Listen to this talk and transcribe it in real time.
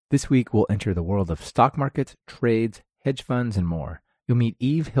This week, we'll enter the world of stock markets, trades, hedge funds, and more. You'll meet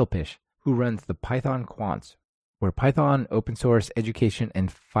Eve Hilpish, who runs the Python Quants, where Python, open source, education,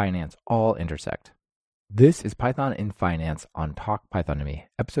 and finance all intersect. This is Python in Finance on Talk Python to Me,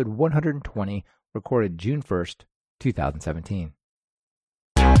 episode 120, recorded June 1st, 2017.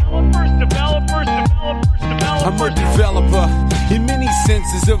 Developers. I'm a developer in many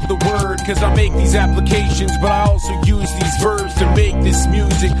senses of the word, cause I make these applications, but I also use these verbs to make this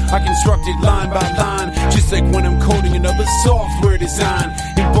music. I construct it line by line, just like when I'm coding another software design.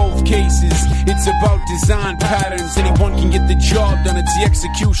 In both cases, it's about design patterns. Anyone can get the job done, it's the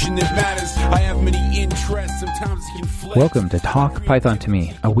execution that matters. I have many interests, sometimes it conflicts. Welcome to Talk Python to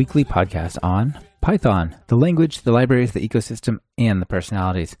Me, a weekly podcast on Python, the language, the libraries, the ecosystem, and the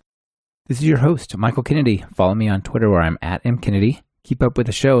personalities. This is your host, Michael Kennedy. Follow me on Twitter where I'm at mkennedy. Keep up with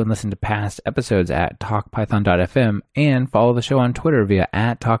the show and listen to past episodes at talkpython.fm and follow the show on Twitter via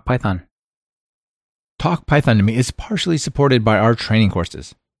 @talkpython. Talk Python to Me is partially supported by our training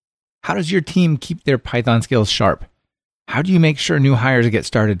courses. How does your team keep their Python skills sharp? How do you make sure new hires get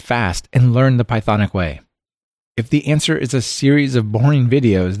started fast and learn the Pythonic way? If the answer is a series of boring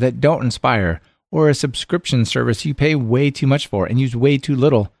videos that don't inspire, or a subscription service you pay way too much for and use way too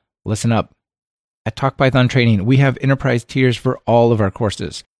little, listen up. At Talk Python Training, we have enterprise tiers for all of our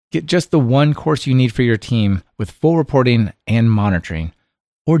courses. Get just the one course you need for your team with full reporting and monitoring.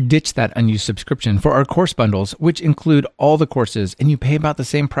 Or ditch that unused subscription for our course bundles, which include all the courses, and you pay about the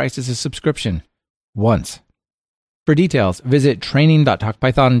same price as a subscription. Once. For details, visit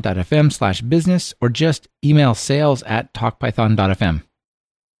training.talkpython.fm/business or just email sales@talkpython.fm.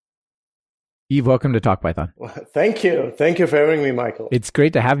 Eve, welcome to Talk Python. Well, thank you. Thank you for having me, Michael. It's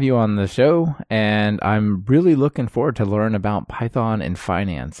great to have you on the show, and I'm really looking forward to learn about Python and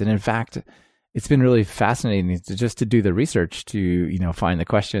finance. And in fact, it's been really fascinating to do the research to, find the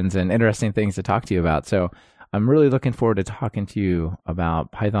questions and interesting things to talk to you about. So I'm really looking forward to talking to you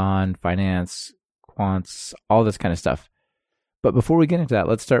about Python, finance, quants, all this kind of stuff. But before we get into that,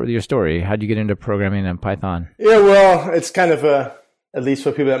 let's start with your story. How'd you get into programming in Python? Yeah, well, it's kind of at least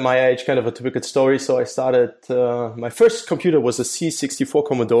for people at my age, kind of a typical story. So I started, my first computer was a C64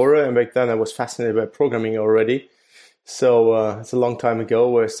 Commodore, and back then I was fascinated by programming already. So it's a long time ago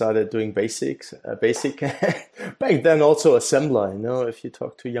where I started doing basic. Back then also assembler, if you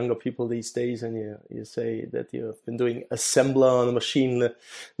talk to younger people these days and you say that you've been doing assembler on a machine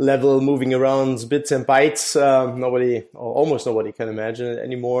level, moving around bits and bytes, nobody, or almost nobody can imagine it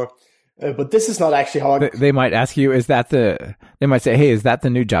anymore. But this is not actually how They might ask you, they might say, hey, is that the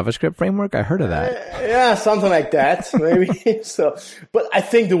new JavaScript framework? I heard of that. Yeah, something like that, maybe. But I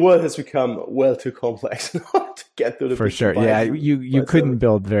think the world has become well too complex to get to the For sure. Yeah, you couldn't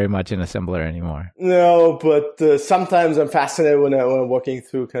build very much in assembler anymore. No, but sometimes I'm fascinated when I'm walking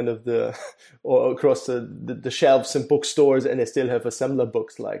through kind of or across the shelves in bookstores, and they still have assembler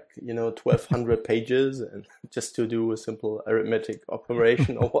books like, 1,200 pages, and just to do a simple arithmetic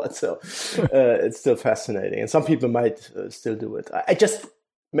operation or what. So it's still fascinating. And some people might still do it. I just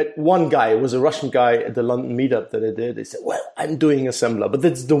met one guy. It was a Russian guy at the London meetup that I did. He said, well, I'm doing assembler. But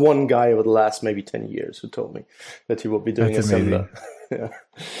that's the one guy over the last maybe 10 years who told me that he would be doing assembler. Yeah.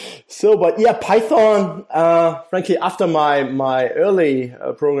 So, but yeah, Python, frankly, after my early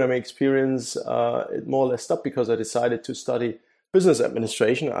programming experience, it more or less stopped because I decided to study business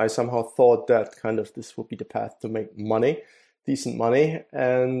administration. I somehow thought that kind of this would be the path to make money, decent money.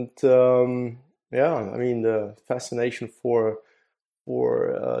 And the fascination for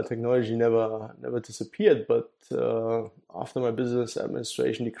technology never disappeared. But after my business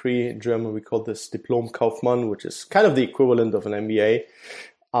administration degree, in German we call this Diplom-Kaufmann, which is kind of the equivalent of an MBA,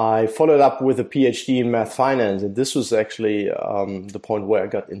 I followed up with a PhD in math finance, and this was actually the point where I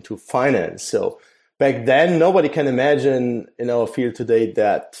got into finance. So back then, nobody can imagine in our field today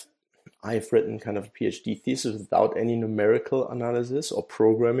that I've written kind of a PhD thesis without any numerical analysis or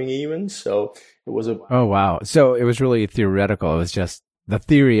programming even. So it was Oh, wow. So it was really theoretical. It was just the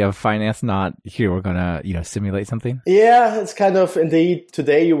theory of finance, not here we're going to, simulate something? Yeah, it's kind of, indeed,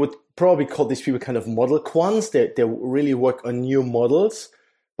 today you would probably call these people kind of model quants. They really work on new models.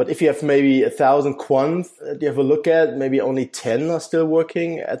 But if you have maybe 1,000 quants that you have a look at, maybe only 10 are still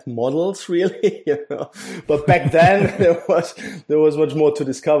working at models, really. But back then there was much more to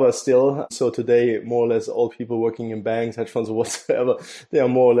discover still. So today, more or less, all people working in banks, hedge funds, or whatsoever, they are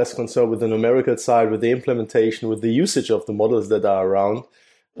more or less concerned with the numerical side, with the implementation, with the usage of the models that are around,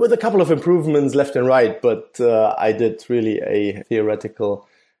 with a couple of improvements left and right. But I did really a theoretical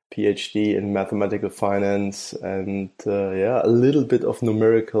PhD in mathematical finance and a little bit of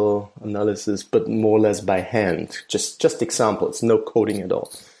numerical analysis, but more or less by hand. Just examples, no coding at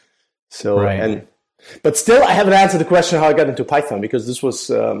all. So, but still, I haven't answered the question how I got into Python, because this was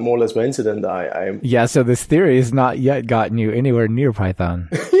more or less by incident. Yeah, so this theory has not yet gotten you anywhere near Python.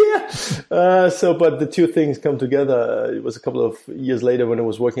 But the two things come together. It was a couple of years later when I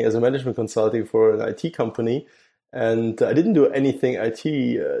was working as a management consulting for an IT company. And I didn't do anything IT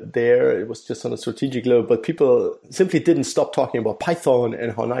there. It was just on a strategic level. But people simply didn't stop talking about Python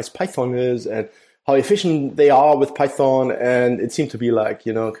and how nice Python is and how efficient they are with Python. And it seemed to be like,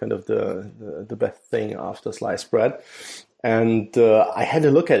 kind of the best thing after sliced bread. And I had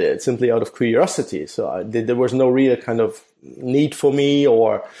to look at it simply out of curiosity. So there was no real kind of need for me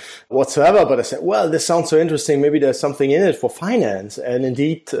or whatsoever. But I said, well, this sounds so interesting. Maybe there's something in it for finance. And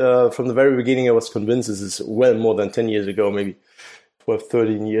indeed, from the very beginning, I was convinced this is well more than 10 years ago, maybe 12,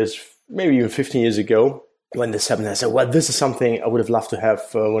 13 years, maybe even 15 years ago. When this happened, I said, well, this is something I would have loved to have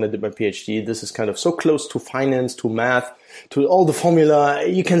when I did my PhD. This is kind of so close to finance, to math, to all the formula.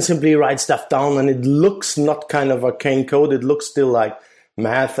 You can simply write stuff down and it looks not kind of arcane code. It looks still like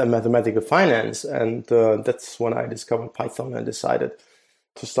math and mathematical finance. And that's when I discovered Python and decided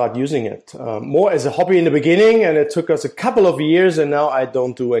to start using it. More as a hobby in the beginning, and it took us a couple of years, and now I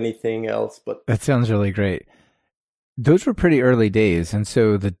don't do anything else. But that sounds really great. Those were pretty early days, and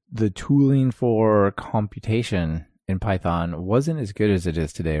so the tooling for computation in Python wasn't as good as it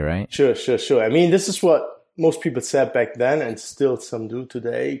is today, right? Sure. I mean, this is what most people said back then, and still some do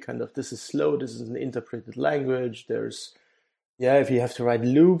today. Kind of, this is slow. This is an interpreted language. There's, if you have to write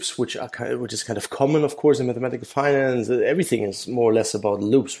loops, which is kind of common, of course, in mathematical finance. Everything is more or less about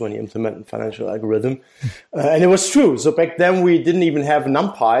loops when you implement a financial algorithm. And it was true. So back then we didn't even have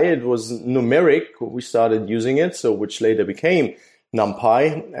NumPy. It was numeric. We started using it, so which later became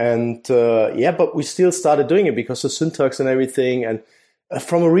NumPy. And but we still started doing it because of syntax and everything. And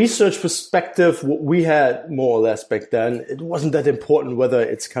from a research perspective, what we had more or less back then, it wasn't that important whether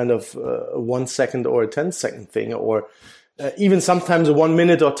it's kind of a 1 second or a 10-second thing, or even sometimes a 1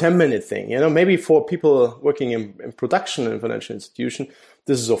 minute or 10-minute thing. Maybe for people working in production in a financial institution,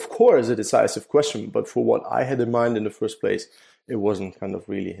 this is of course a decisive question. But for what I had in mind in the first place, it wasn't kind of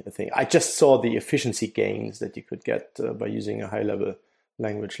really a thing. I just saw the efficiency gains that you could get by using a high-level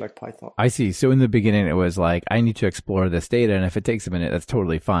language like Python. I see. So in the beginning, it was like, I need to explore this data, and if it takes a minute, that's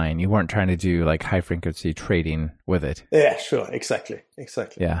totally fine. You weren't trying to do like high-frequency trading with it. Yeah, sure. Exactly.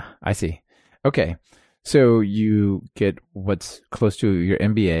 Yeah, I see. Okay. So you get what's close to your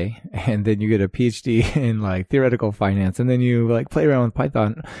MBA, and then you get a PhD in like theoretical finance, and then you like play around with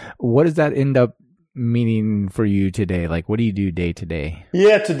Python. What does that end up meaning for you today? Like, what do you do day to day?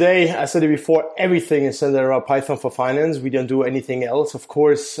 Yeah, today, I said it before, everything is centered around Python for finance. We don't do anything else. Of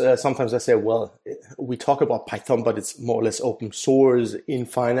course, sometimes I say, well, we talk about Python, but it's more or less open source in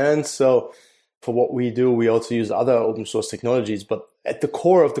finance. So for what we do, we also use other open source technologies, but at the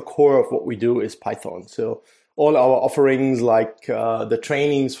core of what we do is Python. So all our offerings, like the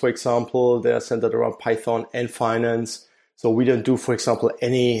trainings, for example, they are centered around Python and finance. So we don't do, for example,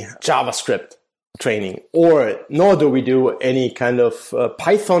 any JavaScript training, nor do we do any kind of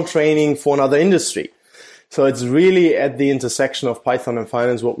Python training for another industry. So it's really at the intersection of Python and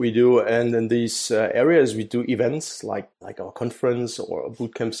finance what we do. And in these areas, we do events like our conference or a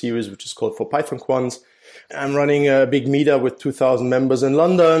bootcamp series, which is called For Python Quants. I'm running a big meetup with 2,000 members in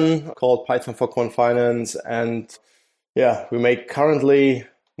London called Python for Quant Finance. And we make currently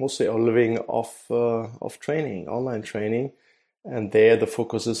mostly our living off training, online training. And there the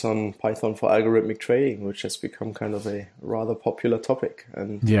focus is on Python for algorithmic trading, which has become kind of a rather popular topic.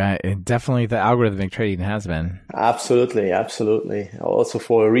 And definitely the algorithmic trading has been. Absolutely. Also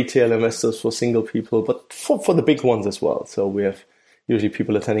for retail investors, for single people, but for the big ones as well. So we have usually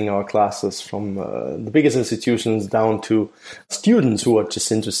people attending our classes from the biggest institutions down to students who are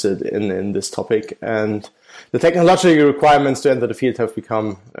just interested in this topic. And the technological requirements to enter the field have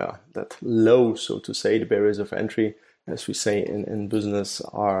become that low, so to say. The barriers of entry, as we say in business,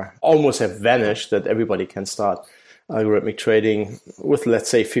 are almost have vanished, that everybody can start algorithmic trading with, let's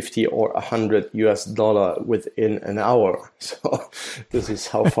say, $50 or $100 within an hour. So this is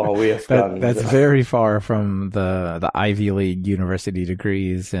how far we have gone. That's very far from the Ivy League university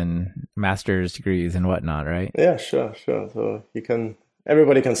degrees and master's degrees and whatnot, right? Yeah, sure. So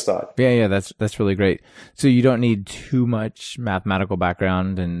everybody can start. Yeah, that's really great. So you don't need too much mathematical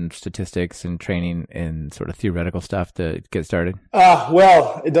background and statistics and training in sort of theoretical stuff to get started?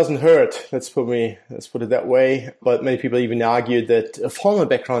 Well, it doesn't hurt. Let's put it that way. But many people even argue that a formal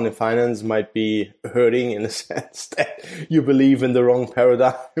background in finance might be hurting, in a sense that you believe in the wrong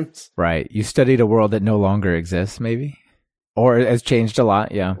paradigms. Right. You studied a world that no longer exists, maybe? Or has changed a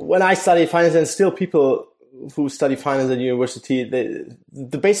lot, yeah. When I studied finance, and still people who study finance at university,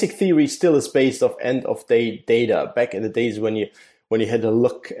 the basic theory still is based off end of day data. Back in the days when you had to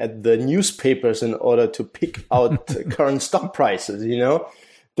look at the newspapers in order to pick out current stock prices,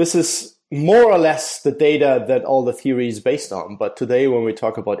 this is more or less the data that all the theory is based on. But today, when we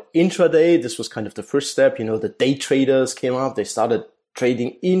talk about intraday, this was kind of the first step. The day traders came up, they started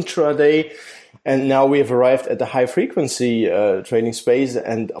trading intraday. And now we have arrived at the high frequency trading space.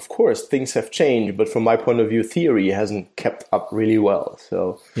 And of course, things have changed. But from my point of view, theory hasn't kept up really well.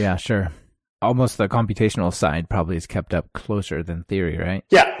 So yeah, sure. Almost the computational side probably is kept up closer than theory, right?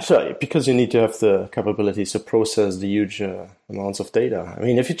 Yeah, sure. Because you need to have the capabilities to process the huge amounts of data. I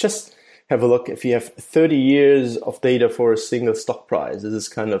mean, if you just have a look, if you have 30 years of data for a single stock price, this is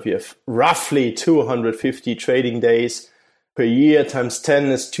kind of, you have roughly 250 trading days per year, times 10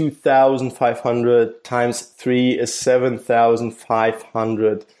 is 2,500, times 3 is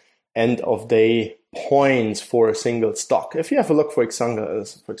 7,500 end of day points for a single stock. If you have a look, for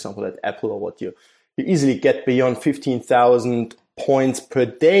example, at Apple or what, you easily get beyond 15,000 points per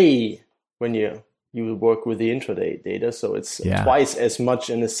day when you work with the intraday data. So it's twice as much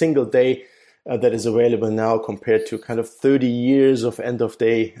in a single day that is available now compared to kind of 30 years of end of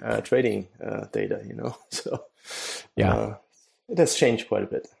day trading data, So it has changed quite a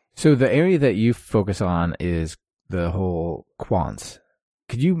bit. So the area that you focus on is the whole quants.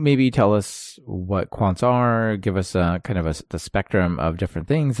 Could you maybe tell us what quants are? Give us the spectrum of different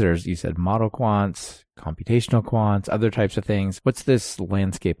things. You said model quants, computational quants, other types of things. What's this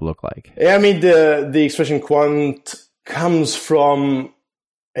landscape look like? Yeah, I mean, the expression quant comes from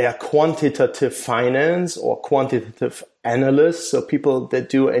quantitative finance or quantitative analysts, so people that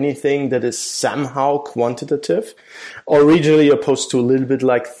do anything that is somehow quantitative, originally opposed to a little bit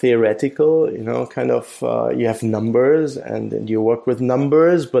like theoretical, you have numbers and you work with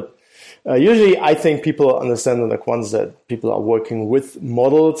numbers, but usually I think people understand in the quants that people are working with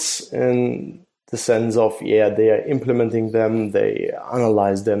models in the sense of, they are implementing them, they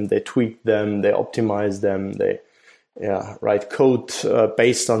analyze them, they tweak them, they optimize them, they write code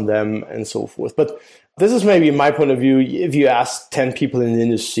based on them and so forth. But this is maybe my point of view. If you ask 10 people in the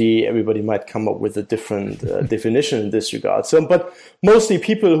industry, everybody might come up with a different definition in this regard. So, but mostly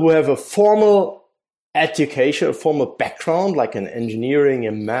people who have a formal education, a formal background, like in engineering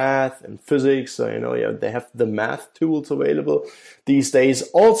and math and physics. So, they have the math tools available these days.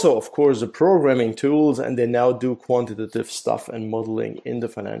 Also, of course, the programming tools, and they now do quantitative stuff and modeling in the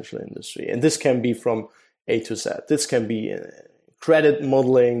financial industry. And this can be from A to Z. This can be in credit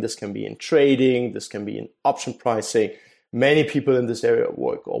modeling, this can be in trading, this can be in option pricing. Many people in this area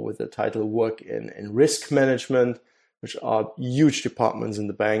work, or with the title, work in risk management, which are huge departments in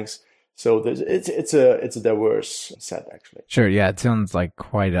the banks. So it's a diverse set, actually. Sure, yeah, it sounds like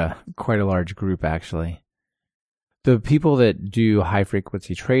quite a large group, actually. The people that do high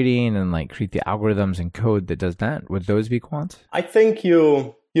frequency trading and create the algorithms and code that does that, would those be quants? I think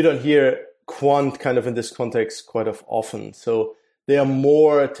you don't hear quant kind of in this context quite often. So they are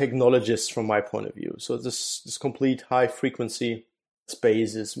more technologists from my point of view. So this complete high frequency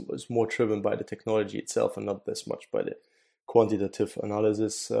space is more driven by the technology itself and not as much by the quantitative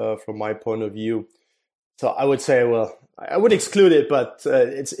analysis from my point of view. So I would say, I would exclude it, but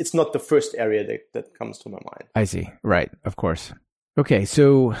it's not the first area that comes to my mind. I see. Right. Of course. Okay.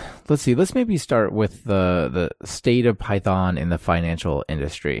 So let's see. Let's maybe start with the state of Python in the financial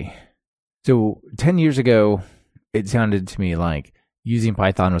industry. So 10 years ago, it sounded to me like using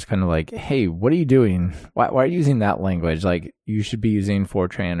Python was kind of like, hey, what are you doing? Why are you using that language? Like, you should be using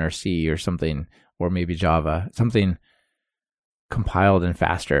Fortran or C or something, or maybe Java, something compiled and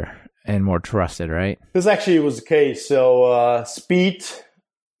faster and more trusted, right? This actually was the case. So speed,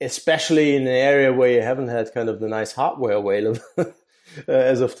 especially in an area where you haven't had kind of the nice hardware available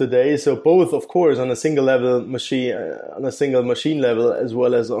as of today. So both, of course, on a single machine level, as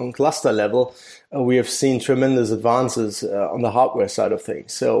well as on cluster level, we have seen tremendous advances on the hardware side of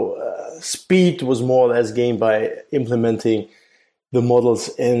things. So speed was more or less gained by implementing the models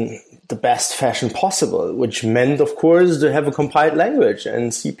in the best fashion possible, which meant, of course, to have a compiled language.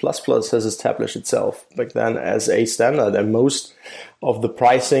 And C++ has established itself back then as a standard. And most of the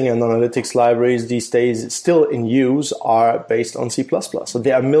pricing and analytics libraries these days still in use are based on C++. So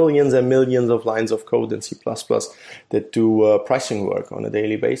there are millions and millions of lines of code in C++ that do pricing work on a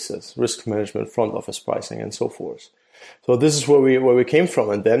daily basis, risk management, front office pricing, and so forth. So this is where we came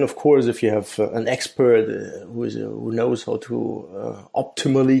from. And then, of course, if you have an expert who knows how to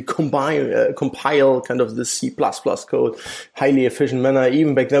optimally compile kind of the C++ code, highly efficient manner,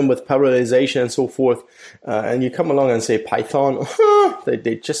 even back then with parallelization and so forth, and you come along and say Python,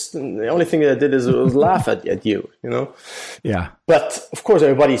 they just, the only thing they did is laugh at you, Yeah. But of course,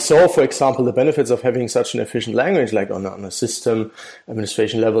 everybody saw, for example, the benefits of having such an efficient language, like on a system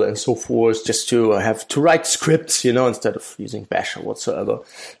administration level and so forth, just to have to write scripts, instead of using Bash or whatsoever.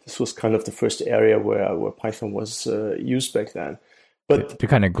 This was kind of the first area where Python was used back then. But to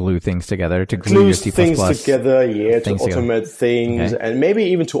kind of glue things together, to glue your C++ things together, to automate things, okay. and maybe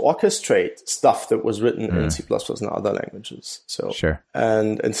even to orchestrate stuff that was written in C++ and other languages. So sure.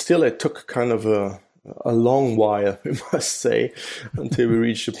 And still, it took kind of a long while, we must say, until we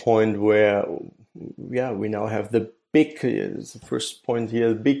reached a point where, we now have the first point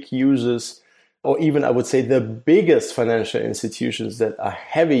here, big users, or even I would say the biggest financial institutions that are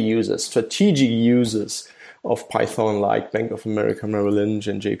heavy users, strategic users of Python, like Bank of America, Merrill Lynch,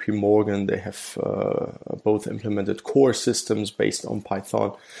 and JP Morgan. They have both implemented core systems based on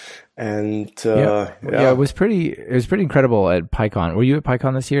Python. And it was pretty incredible at PyCon. Were you at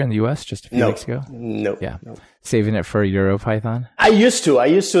PyCon this year in the US just a few weeks ago? No. Yeah. No. Saving it for EuroPython? I used to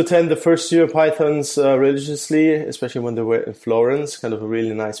attend the first EuroPythons religiously, especially when they were in Florence, kind of a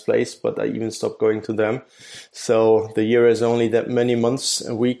really nice place, but I even stopped going to them. So the year is only that many months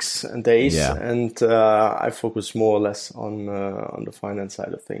and weeks and days. Yeah. And I focus more or less on the finance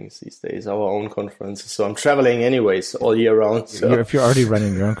side of things these days, our own conferences. So I'm traveling anyways all year round. So. If you're already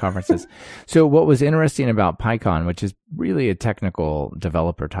running your own conferences. So what was interesting about PyCon, which is really a technical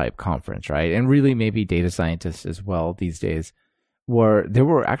developer type conference, right? And really maybe data scientists as well these days, there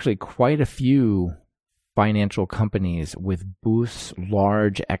were actually quite a few financial companies with booths,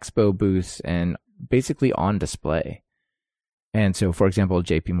 large expo booths, and basically on display. And so, for example,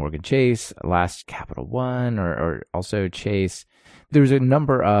 JP Morgan Chase, last Capital One, or also Chase, there's a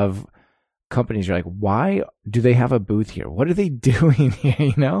number of companies you're like, why do they have a booth here? What are they doing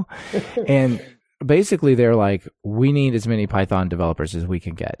here, And basically they're like, we need as many Python developers as we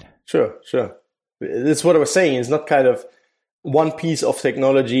can get. Sure. That's what I was saying. It's not kind of one piece of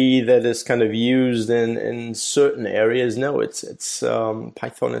technology that is kind of used in certain areas. No, it's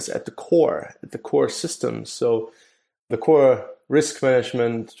Python is at the core system. So the core risk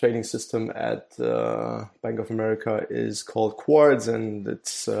management trading system at Bank of America is called Quartz, and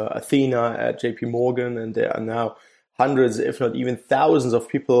it's Athena at JP Morgan, and there are now hundreds, if not even thousands of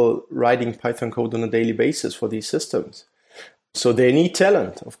people writing Python code on a daily basis for these systems. So they need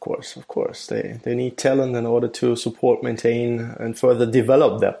talent, of course. They need talent in order to support, maintain, and further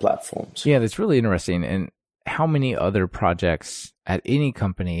develop their platforms. Yeah, that's really interesting. And how many other projects at any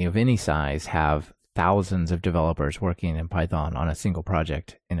company of any size have thousands of developers working in Python on a single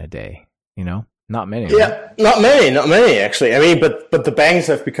project in a day? Not many. Right? Yeah, not many actually. I mean, but the banks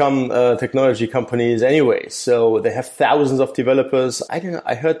have become technology companies anyway, so they have thousands of developers. I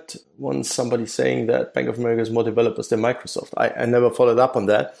heard once somebody saying that Bank of America has more developers than Microsoft. I never followed up on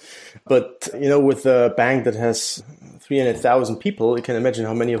that, but with a bank that has 300,000 people, you can imagine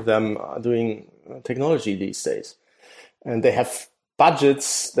how many of them are doing technology these days, and they have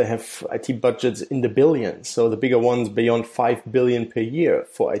budgets. They have IT budgets in the billions. So the bigger ones beyond 5 billion per year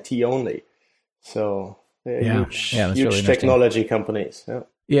for IT only. So they're huge really technology companies. Yeah.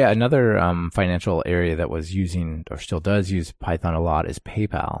 Yeah. Another financial area that was using or still does use Python a lot is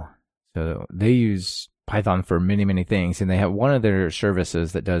PayPal. So they use Python for many, many things. And they have one of their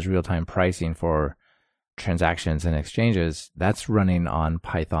services that does real-time pricing for transactions and exchanges. That's running on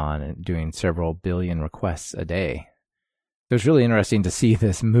Python and doing several billion requests a day. It was really interesting to see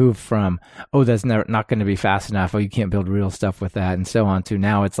this move from, that's not going to be fast enough. You can't build real stuff with that, and so on, to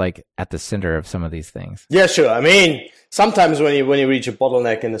now it's like at the center of some of these things. Yeah, sure. I mean, sometimes when you reach a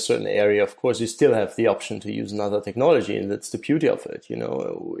bottleneck in a certain area, of course, you still have the option to use another technology, and that's the beauty of it.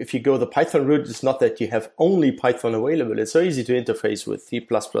 If you go the Python route, it's not that you have only Python available. It's so easy to interface with C++,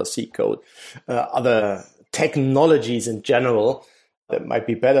 C code, other technologies in general that might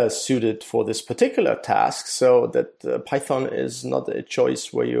be better suited for this particular task, so that Python is not a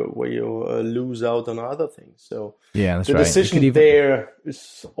choice where you lose out on other things. So yeah, that's the right. decision there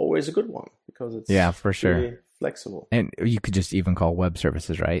is always a good one because it's for sure really flexible. And you could just even call web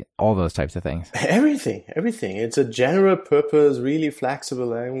services, right? All those types of things. Everything. It's a general purpose, really flexible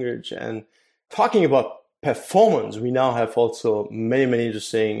language. And talking about performance, we now have also many, many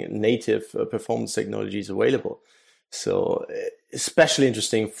interesting native performance technologies available. So especially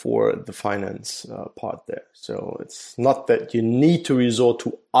interesting for the finance part there. So it's not that you need to resort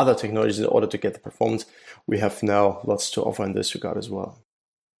to other technologies in order to get the performance. We have now lots to offer in this regard as well.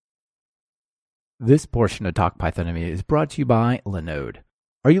 This portion of Talk Python to Me is brought to you by Linode.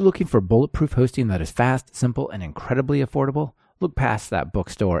 Are you looking for bulletproof hosting that is fast, simple, and incredibly affordable? Look past that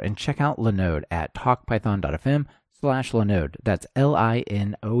bookstore and check out Linode at talkpython.fm/Linode. That's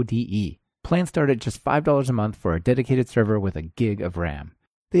Linode. Plans start at just $5 a month for a dedicated server with a gig of RAM.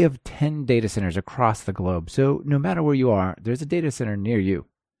 They have 10 data centers across the globe, so no matter where you are, there's a data center near you.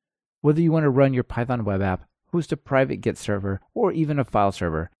 Whether you want to run your Python web app, host a private Git server, or even a file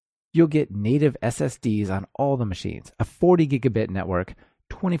server, you'll get native SSDs on all the machines, a 40 gigabit network,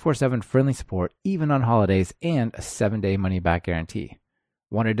 24/7 friendly support, even on holidays, and a 7-day money-back guarantee.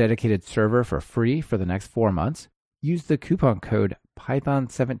 Want a dedicated server for free for the next 4 months? Use the coupon code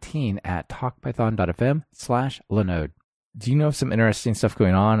Python17 at talkpython.fm/Linode. Do you know of some interesting stuff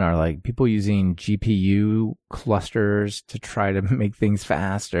going on? Are like people using GPU clusters to try to make things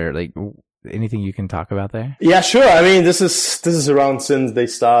fast, or like anything you can talk about there? Yeah, sure. I mean, this is around since they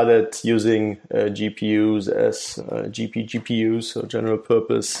started using GPUs as GPUs, so general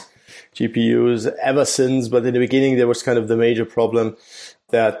purpose GPUs ever since. But in the beginning, there was kind of the major problem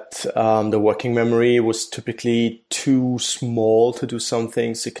that the working memory was typically too small to do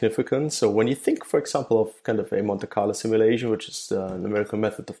something significant. So when you think, for example, of kind of a Monte Carlo simulation, which is the numerical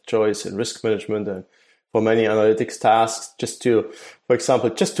method of choice in risk management and for many analytics tasks, for example,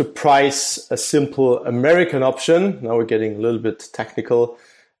 just to price a simple American option. Now we're getting a little bit technical.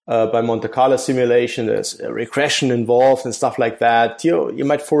 By Monte Carlo simulation, there's a regression involved and stuff like that. You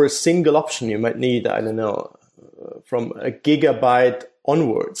might, for a single option, you might need, I don't know, from a gigabyte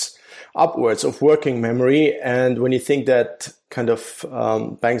upwards of working memory. And when you think that kind of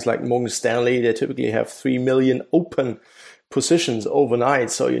banks like Morgan Stanley, they typically have 3 million open positions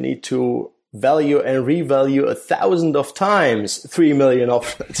overnight. So you need to value and revalue 1,000 of times 3 million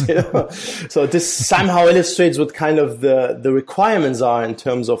options. So this somehow illustrates what kind of the requirements are in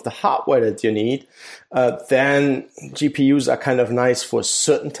terms of the hardware that you need. Then GPUs are kind of nice for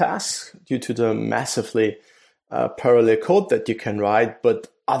certain tasks due to the massively parallel code that you can write, but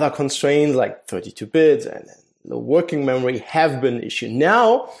other constraints like 32 bits and the working memory have been an issue.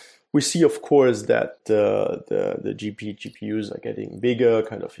 Now we see, of course, that the GPUs are getting bigger.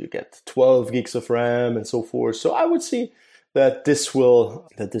 Kind of, you get 12 gigs of RAM and so forth. So I would see that this will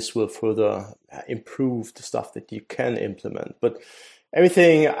further improve the stuff that you can implement. But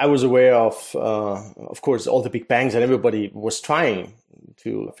everything I was aware of course, all the big banks and everybody was trying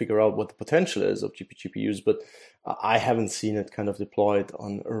to figure out what the potential is of GPUs, but I haven't seen it kind of deployed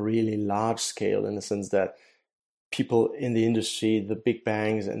on a really large scale, in the sense that people in the industry, the big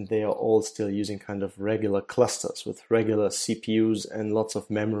banks, and they are all still using kind of regular clusters with regular CPUs and lots of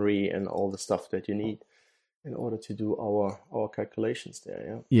memory and all the stuff that you need in order to do our calculations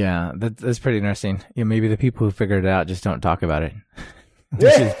there. Yeah, that's pretty interesting. Maybe the people who figured it out just don't talk about it.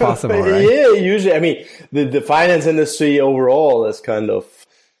 Which is possible, right? Yeah, usually. I mean, the finance industry overall is kind of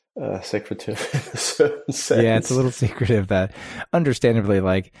secretive in a certain sense. Yeah, it's a little secretive, that understandably,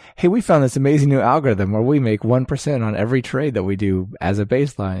 like, hey, we found this amazing new algorithm where we make 1% on every trade that we do as a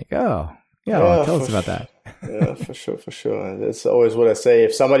baseline. Tell us about that. Yeah, for sure. That's always what I say.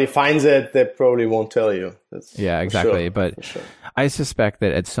 If somebody finds it, they probably won't tell you. Yeah, exactly. Sure, but sure. I suspect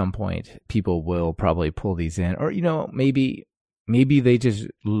that at some point people will probably pull these in, or maybe they just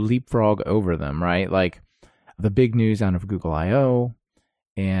leapfrog over them, right? Like the big news out of Google I/O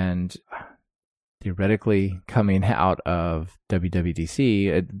and theoretically coming out of WWDC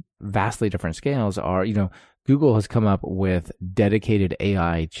at vastly different scales are, Google has come up with dedicated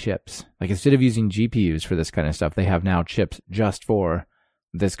AI chips. Like instead of using GPUs for this kind of stuff, they have now chips just for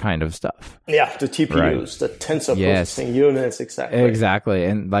this kind of stuff. Yeah, the TPUs, right? The tensor processing units, exactly. Exactly.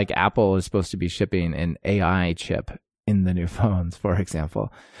 And like Apple is supposed to be shipping an AI chip in the new phones, for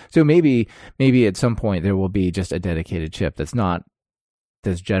example. So maybe at some point there will be just a dedicated chip that's not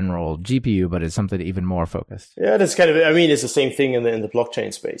this general GPU, but it's something even more focused. Yeah, that's kind of, it's the same thing in the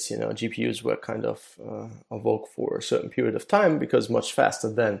blockchain space. GPUs were kind of en vogue for a certain period of time because much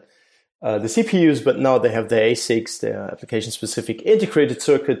faster than the CPUs, but now they have their ASICs, their application-specific integrated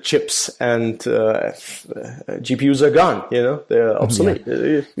circuit chips, and GPUs are gone. They're obsolete.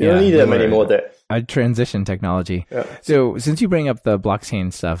 Yeah. You don't need them anymore there. A transition technology. Yeah. So since you bring up the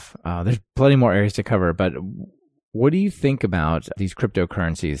blockchain stuff, there's plenty more areas to cover, but what do you think about these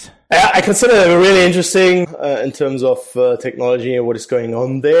cryptocurrencies? I consider them really interesting in terms of technology and what is going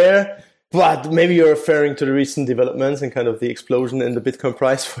on there. But maybe you're referring to the recent developments and kind of the explosion in the Bitcoin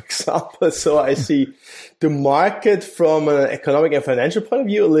price, for example. So I see the market from an economic and financial point of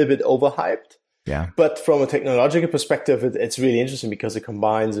view a little bit overhyped. Yeah. But from a technological perspective, it's really interesting because it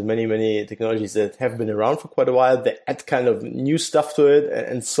combines many, many technologies that have been around for quite a while. They add kind of new stuff to it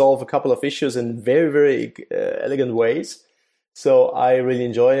and solve a couple of issues in very, very elegant ways. So I really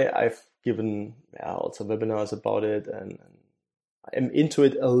enjoy it. I've given also webinars about it and I'm into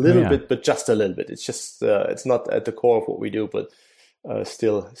it a little bit, but just a little bit. It's just, it's not at the core of what we do, but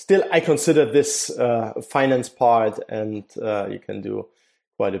still I consider this finance part, and you can do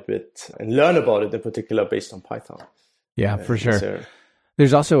quite a bit and learn about it in particular based on Python. Yeah, for sure.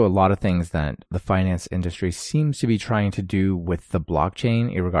 There's also a lot of things that the finance industry seems to be trying to do with the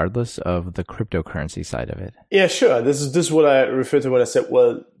blockchain, regardless of the cryptocurrency side of it. Yeah, sure. This is what I refer to when I said,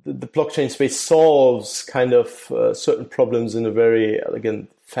 well, the blockchain space solves kind of certain problems in a very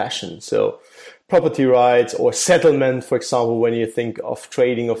elegant fashion. So property rights or settlement, for example, when you think of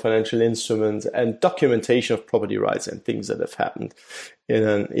trading of financial instruments, and documentation of property rights and things that have happened in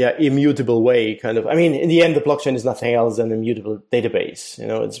an immutable way, kind of. I mean, in the end, the blockchain is nothing else than an immutable database. You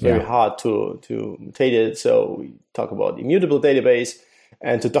know, it's very hard to mutate it. So we talk about immutable database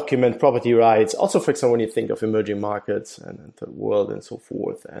and to document property rights. Also, for example, when you think of emerging markets and the world and so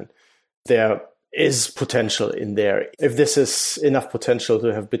forth, and there is potential in there. If this is enough potential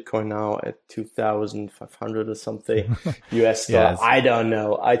to have Bitcoin now at 2,500 or something US dollar, yes. I don't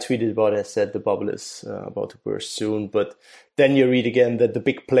know. I tweeted about it. I said the bubble is about to burst soon. But then you read again that the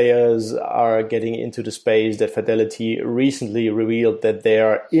big players are getting into the space, that Fidelity recently revealed that they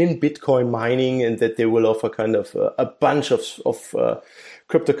are in Bitcoin mining and that they will offer kind of a bunch of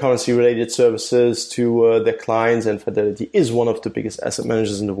cryptocurrency related services to their clients, and Fidelity is one of the biggest asset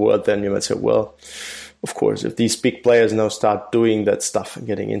managers in the world. Then you might say, well, of course, if these big players now start doing that stuff and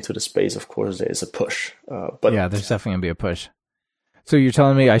getting into the space, of course, there is a push. But yeah, there's definitely going to be a push. So you're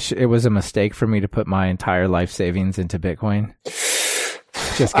telling me it was a mistake for me to put my entire life savings into Bitcoin?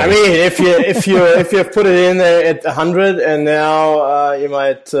 I mean, if you have put it in there at 100 and now you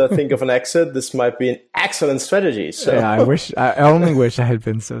might think of an exit, this might be an excellent strategy. So yeah, I only wish I had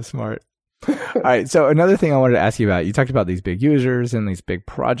been so smart. All right. So another thing I wanted to ask you about, you talked about these big users and these big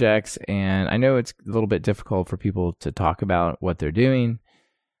projects, and I know it's a little bit difficult for people to talk about what they're doing.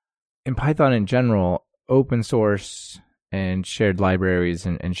 In Python in general, open source and shared libraries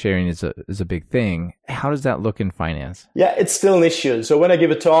and sharing is a big thing. How does that look in finance? Yeah, it's still an issue. So when I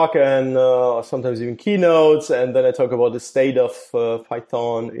give a talk and sometimes even keynotes, and then I talk about the state of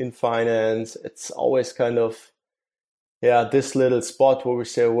Python in finance, it's always kind of, this little spot where we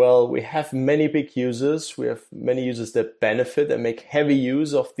say, well, we have many big users. We have many users that benefit and make heavy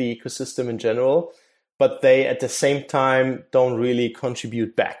use of the ecosystem in general, but they at the same time don't really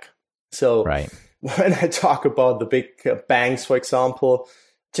contribute back. So right. When I talk about the big banks, for example,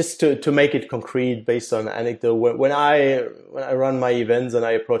 just to make it concrete based on anecdote, when I run my events and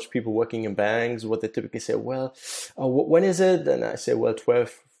I approach people working in banks, what they typically say, well, when is it? And I say, well,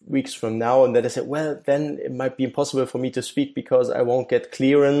 12 weeks from now. And then they say, well, then it might be impossible for me to speak because I won't get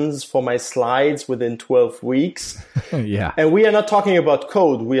clearance for my slides within 12 weeks. Yeah. And we are not talking about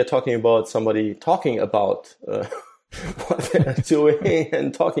code. We are talking about somebody talking about what they're doing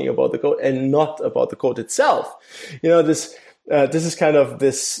and talking about the code and not about the code itself. You know, this is kind of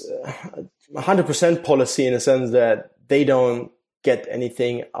this 100% policy in a sense that they don't get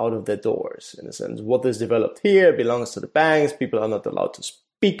anything out of their doors. In a sense, what is developed here belongs to the banks. People are not allowed to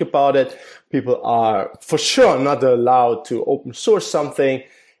speak about it. People are for sure not allowed to open source something.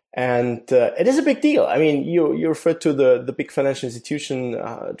 And it is a big deal. I mean, you referred to the big financial institution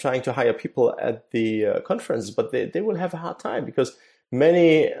trying to hire people at the conference, but they will have a hard time because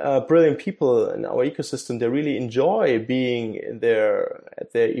many brilliant people in our ecosystem, they really enjoy being at their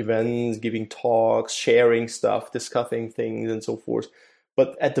events, giving talks, sharing stuff, discussing things and so forth.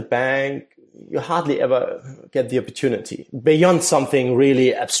 But at the bank, you hardly ever get the opportunity beyond something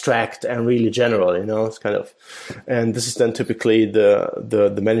really abstract and really general, you know, it's kind of, and this is then typically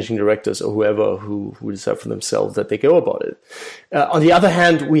the managing directors or whoever who decide for themselves that they go about it. On the other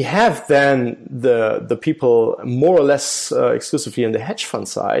hand, we have then the people more or less exclusively on the hedge fund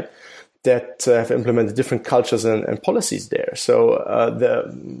side that have implemented different cultures and policies there.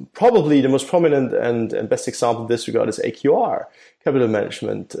 So probably the most prominent and best example in this regard is AQR, Capital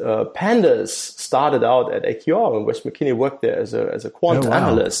Management. Pandas started out at AQR when Wes McKinney worked there as a quant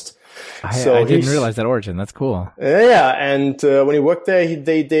analyst. I didn't realize that origin. That's cool. Yeah, and when he worked there,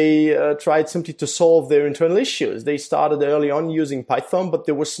 they tried simply to solve their internal issues. They started early on using Python, but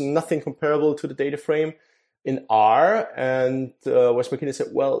there was nothing comparable to the data frame in R. And Wes McKinney said,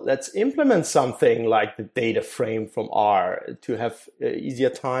 well, let's implement something like the data frame from R to have easier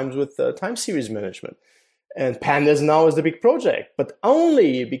times with time series management. And Pandas now is the big project, but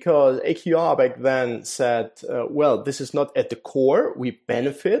only because AQR back then said, well, this is not at the core. We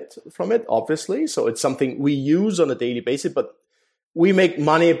benefit from it, obviously. So it's something we use on a daily basis, but we make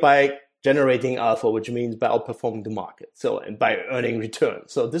money by generating alpha, which means by outperforming the market. So, and by earning return.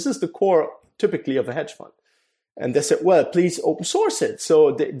 So this is the core typically of a hedge fund. And they said, well, please open source it.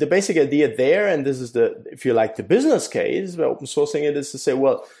 So the basic idea there, and this is the, if you like, the business case by open sourcing it, is to say,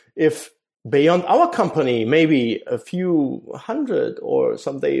 well, if beyond our company, maybe a few hundred or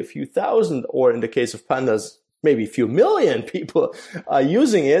someday a few thousand, or in the case of Pandas, maybe a few million people are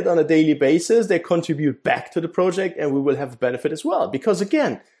using it on a daily basis, they contribute back to the project and we will have a benefit as well. Because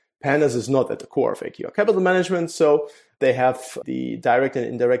again, Pandas is not at the core of AQR Capital Management, so they have the direct and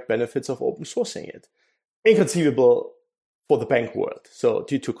indirect benefits of open sourcing it. Inconceivable for the bank world. So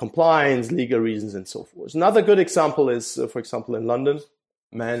due to compliance, legal reasons, and so forth. Another good example is, for example, in London,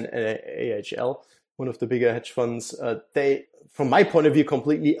 Man AHL, one of the bigger hedge funds, they, from my point of view,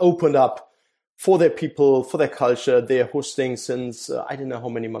 completely opened up for their people, for their culture. They are hosting since, I don't know how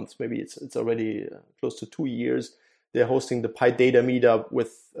many months, maybe it's already close to 2 years. They're hosting the PyData meetup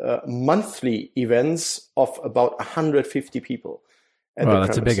with monthly events of about 150 people. Well,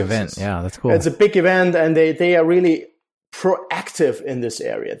 that's a big event. Yeah, that's cool. It's a big event, and they are really proactive in this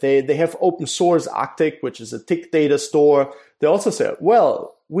area. They have open source Arctic, which is a tick data store. They also say,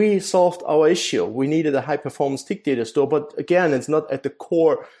 well, we solved our issue. We needed a high performance tick data store, but again, it's not at the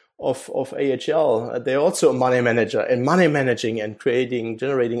core of AHL. They're also a money manager, and money managing and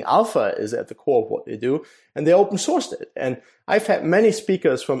generating alpha is at the core of what they do. And they open sourced it. And I've had many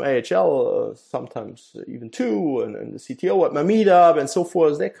speakers from AHL, sometimes even two, and the CTO at my meetup and so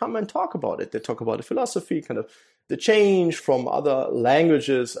forth. They come and talk about it. They talk about the philosophy, kind of the change from other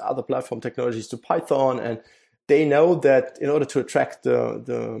languages, other platform technologies to Python. And they know that in order to attract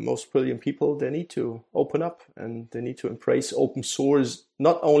the most brilliant people, they need to open up and they need to embrace open source,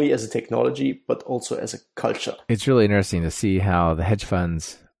 not only as a technology, but also as a culture. It's really interesting to see how the hedge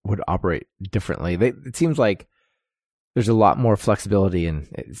funds would operate differently. It seems like there's a lot more flexibility in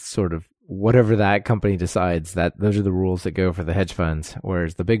sort of whatever that company decides, that those are the rules that go for the hedge funds,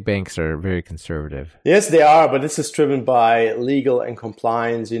 whereas the big banks are very conservative. Yes, they are, but this is driven by legal and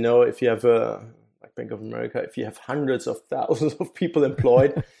compliance. You know, if you have like Bank of America, if you have hundreds of thousands of people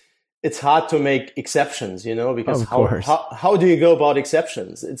employed, it's hard to make exceptions, you know, because how do you go about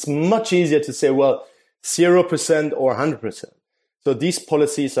exceptions? It's much easier to say, well, 0% or 100%. So these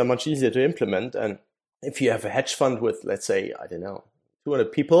policies are much easier to implement. And if you have a hedge fund with, let's say, I don't know,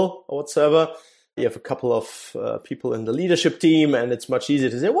 200 people or whatsoever, you have a couple of people in the leadership team, and it's much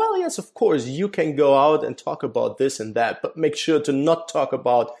easier to say, well, yes, of course, you can go out and talk about this and that, but make sure to not talk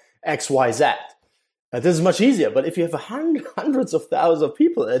about X, Y, Z. This is much easier. But if you have hundreds of thousands of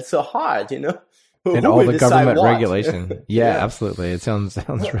people, it's so hard, you know. And all the government regulation. Yeah, absolutely. It sounds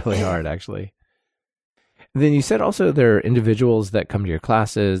really hard, actually. Then you said also there are individuals that come to your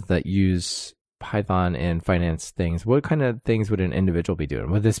classes that use Python and finance things. What kind of things would an individual be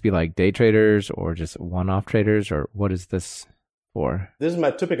doing? Would this be like day traders or just one-off traders, or what is this for? This is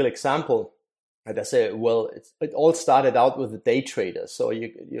my typical example. And I say, well, it all started out with a day trader. So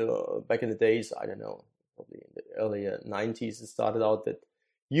you back in the days, I don't know, probably in the earlier 90s, it started out that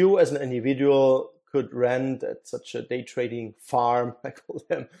you as an individual could rent at such a day trading farm, I call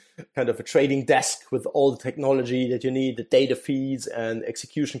them, kind of a trading desk with all the technology that you need, the data feeds and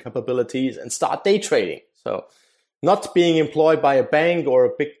execution capabilities, and start day trading. So not being employed by a bank or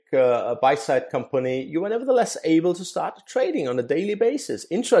a big buy-side company, you were nevertheless able to start trading on a daily basis,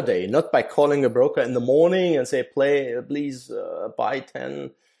 intraday, not by calling a broker in the morning and say, please buy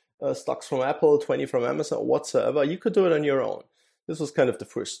 10 stocks from Apple, 20 from Amazon, or whatsoever. You could do it on your own. This was kind of the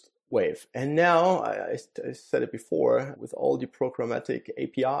first wave. And now, I said it before, with all the programmatic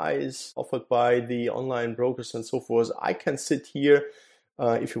APIs offered by the online brokers and so forth, I can sit here,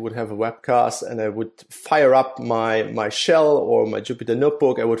 if you would have a webcast, and I would fire up my shell or my Jupyter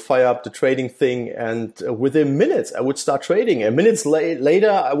notebook. I would fire up the trading thing, and within minutes, I would start trading. And minutes later,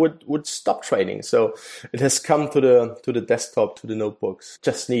 I would stop trading. So it has come to the desktop, to the notebooks.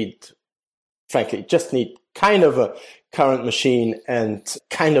 Just need kind of a current machine and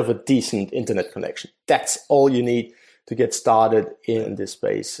kind of a decent internet connection. That's all you need to get started in this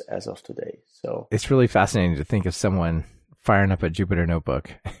space as of today. So it's really fascinating to think of someone firing up a Jupyter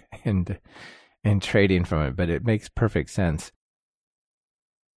notebook and trading from it, but it makes perfect sense.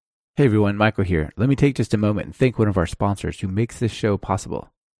 Hey everyone, Michael here. Let me take just a moment and thank one of our sponsors who makes this show possible.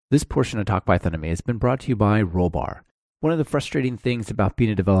 This portion of Talk Python to Me has been brought to you by Rollbar. One of the frustrating things about being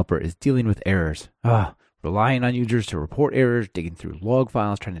a developer is dealing with errors. Relying on users to report errors, digging through log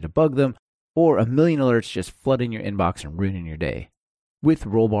files, trying to debug them, or a million alerts just flooding your inbox and ruining your day. With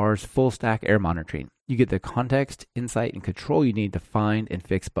Rollbar's full-stack error monitoring, you get the context, insight, and control you need to find and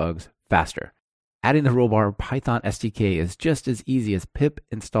fix bugs faster. Adding the Rollbar Python SDK is just as easy as pip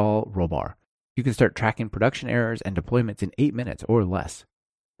install Rollbar. You can start tracking production errors and deployments in 8 minutes or less.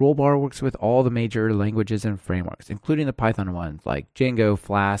 Rollbar works with all the major languages and frameworks, including the Python ones like Django,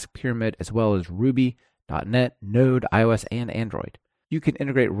 Flask, Pyramid, as well as Ruby, .NET, Node, iOS, and Android. You can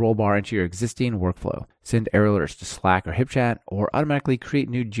integrate Rollbar into your existing workflow, send error alerts to Slack or HipChat, or automatically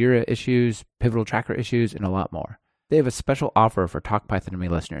create new Jira issues, Pivotal Tracker issues, and a lot more. They have a special offer for Talk Python to Me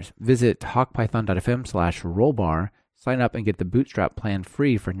listeners. Visit talkpython.fm/rollbar, sign up, and get the Bootstrap plan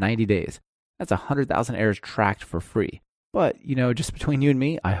free for 90 days. That's 100,000 errors tracked for free. But, just between you and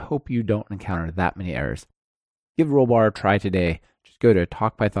me, I hope you don't encounter that many errors. Give Rollbar a try today. Just go to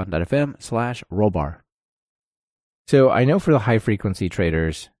talkpython.fm/rollbar. So I know for the high-frequency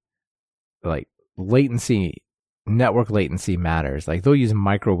traders, like network latency matters. Like they'll use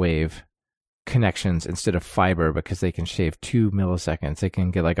microwave connections instead of fiber because they can shave 2 milliseconds. They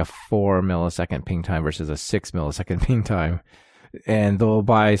can get like a 4 millisecond ping time versus a 6 millisecond ping time. And they'll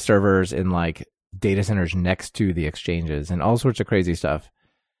buy servers in like data centers next to the exchanges and all sorts of crazy stuff.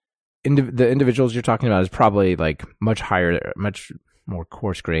 The individuals you're talking about is probably like much higher, much more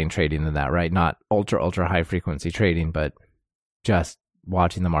coarse-grained trading than that, right? Not ultra high frequency trading, but just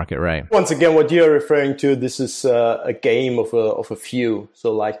watching the market, right? Once again, what you're referring to, this is a game of a few.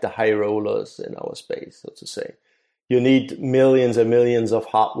 So like the high rollers in our space, so to say. You need millions and millions of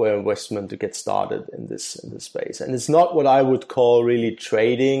hardware investment to get started in this space. And it's not what I would call really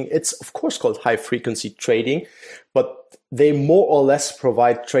trading. It's of course called high frequency trading, but they more or less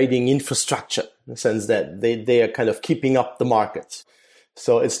provide trading infrastructure in the sense that they are kind of keeping up the market.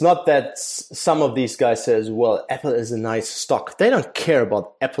 So it's not that some of these guys says, well, Apple is a nice stock. They don't care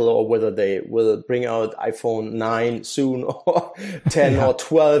about Apple or whether they will bring out iPhone 9 soon or 10 or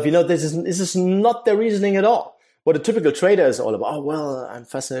 12. This is not their reasoning at all. What a typical trader is all about, I'm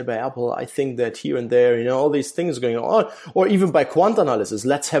fascinated by Apple. I think that here and there, all these things going on. Or even by quant analysis,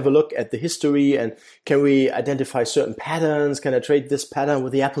 let's have a look at the history and can we identify certain patterns? Can I trade this pattern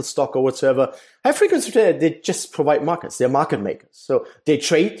with the Apple stock or whatsoever? High frequency trader, they just provide markets. They're market makers. So they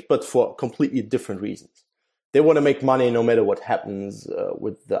trade, but for completely different reasons. They want to make money no matter what happens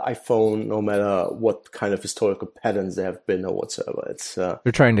with the iPhone, no matter what kind of historical patterns there have been or whatsoever.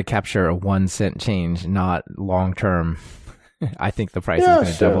 They're trying to capture a 1 cent change, not long term. I think the price is going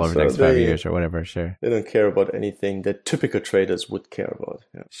to double over the next 5 years or whatever. Sure. They don't care about anything that typical traders would care about.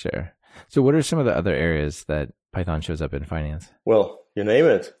 Yeah. Sure. So what are some of the other areas that Python shows up in finance? Well, you name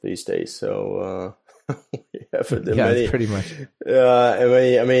it these days. So we have it in many, pretty much.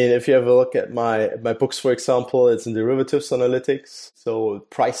 I mean, if you have a look at my books, for example, it's in derivatives analytics, so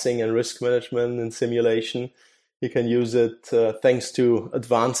pricing and risk management and simulation. You can use it thanks to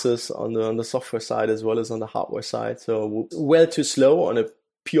advances on the software side as well as on the hardware side. So well too slow on a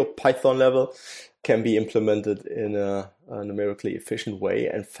pure Python level can be implemented in a numerically efficient way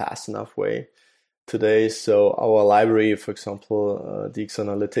and fast enough way today. So our library, for example, DX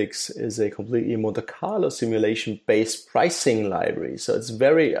Analytics is a completely Monte Carlo simulation-based pricing library. So it's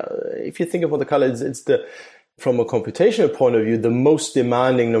very, if you think of Monte Carlo, it's from a computational point of view, the most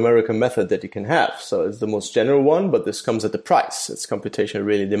demanding numerical method that you can have. So it's the most general one, but this comes at the price. It's computationally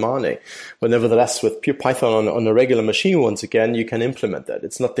really demanding. But nevertheless, with pure Python on a regular machine, once again, you can implement that.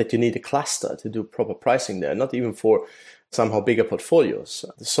 It's not that you need a cluster to do proper pricing there, not even for somehow bigger portfolios,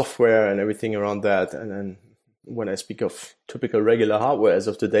 the software and everything around that. And then when I speak of typical regular hardware as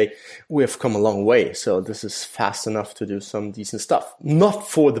of today, we have come a long way. So this is fast enough to do some decent stuff. Not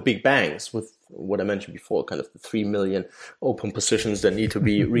for the big bangs with what I mentioned before, kind of the 3 million open positions that need to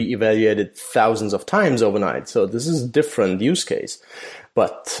be reevaluated thousands of times overnight. So this is a different use case.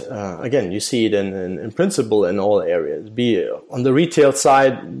 But again, you see it in principle in all areas, be it on the retail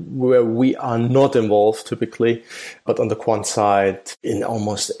side where we are not involved typically, but on the quant side in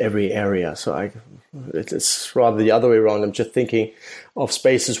almost every area. So it's rather the other way around. I'm just thinking of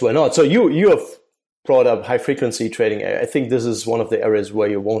spaces where not. So you have brought up high frequency trading. I think this is one of the areas where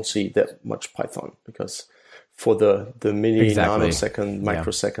you won't see that much Python because for the nanosecond,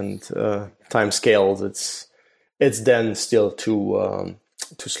 microsecond time scales, it's then still too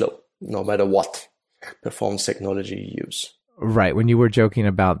slow, no matter what performance technology you use. Right. When you were joking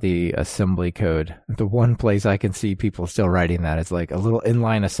about the assembly code, the one place I can see people still writing that is like a little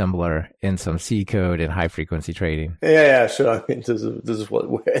inline assembler in some C code in high frequency trading. Yeah, sure. I mean, this is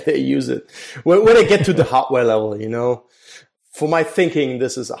where they use it. When they get to the hardware level, for my thinking,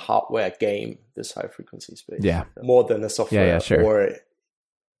 this is a hardware game, this high frequency space. Yeah. More than a software sure. or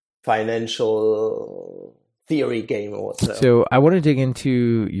financial theory game or whatsoever. So I want to dig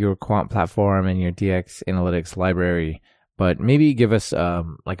into your quant platform and your DX analytics library, but maybe give us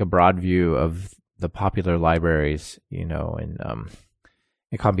like a broad view of the popular libraries, in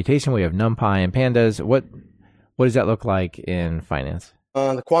computation. We have NumPy and Pandas. What does that look like in finance?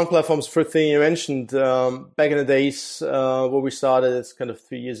 The quant platform's first thing you mentioned, back in the days where we started, it's kind of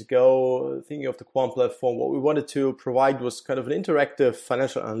 3 years ago, thinking of the quant platform, what we wanted to provide was kind of an interactive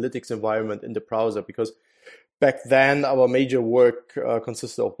financial analytics environment in the browser, because back then our major work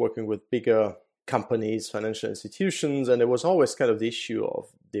consisted of working with bigger companies, financial institutions, and there was always kind of the issue of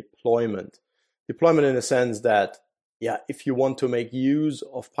deployment. Deployment in the sense that, if you want to make use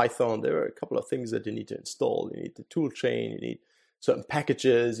of Python, there are a couple of things that you need to install. You need the tool chain, you need certain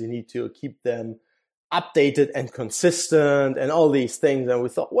packages, you need to keep them updated and consistent and all these things. And we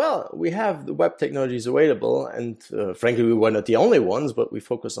thought, well, we have the web technologies available. And frankly, we were not the only ones, but we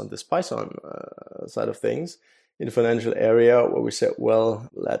focused on this Python side of things in the financial area, where we said, well,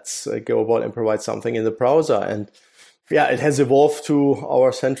 let's go about and provide something in the browser. And it has evolved to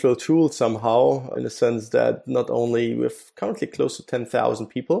our central tool somehow, in the sense that not only we've currently close to 10,000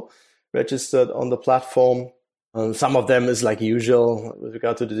 people registered on the platform. Some of them is like usual with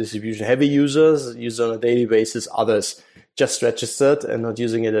regard to the distribution, heavy users, use on a daily basis, others just registered and not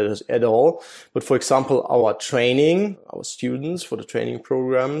using it at all. But for example, our students for the training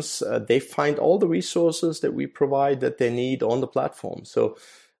programs, they find all the resources that we provide that they need on the platform. So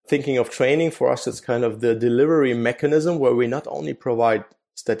thinking of training for us, it's kind of the delivery mechanism where we not only provide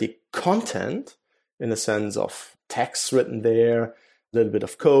static content in the sense of text written there, a little bit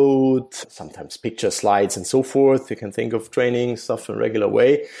of code, sometimes picture slides and so forth. You can think of training stuff in a regular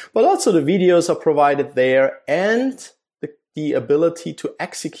way, but also the videos are provided there and the ability to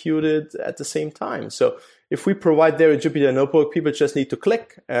execute it at the same time. So if we provide there a Jupyter Notebook, people just need to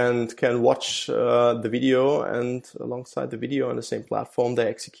click and can watch the video, and alongside the video on the same platform, they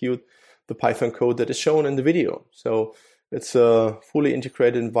execute the Python code that is shown in the video. So it's a fully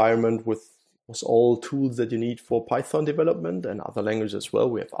integrated environment with all tools that you need for Python development and other languages as well.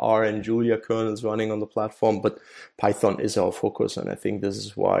 We have R and Julia kernels running on the platform, but Python is our focus, and I think this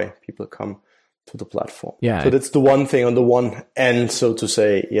is why people come to the platform. Yeah. So that's the one thing on the one end, so to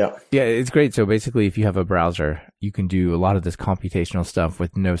say. Yeah. Yeah, it's great. So basically, if you have a browser, you can do a lot of this computational stuff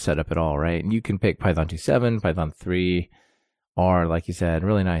with no setup at all, right? And you can pick Python 2.7, Python 3, R, like you said.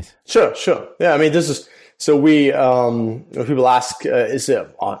 Really nice. Sure. Yeah, I mean, this is, so we, when people ask,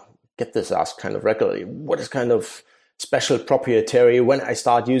 get this asked kind of regularly, what is kind of special proprietary when I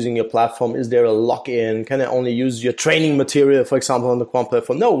start using your platform? Is there a lock-in? Can I only use your training material, for example, on the quant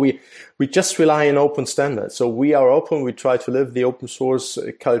platform? No, we just rely on open standards. So we are open. We try to live the open source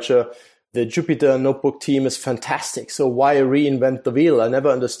culture. The Jupyter Notebook team is fantastic. So why reinvent the wheel? I never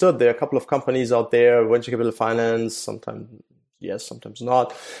understood. There are a couple of companies out there, venture capital finance, sometimes yes, sometimes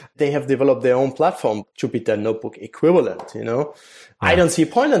not. They have developed their own platform, Jupyter Notebook equivalent, I don't see a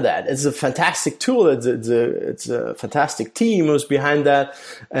point in that. It's a fantastic tool. It's a fantastic team who's behind that,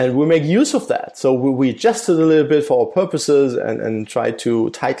 and we make use of that. So we adjust it a little bit for our purposes and try to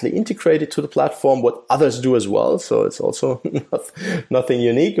tightly integrate it to the platform, what others do as well. So it's also nothing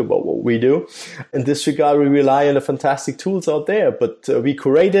unique about what we do. In this regard, we rely on the fantastic tools out there, but we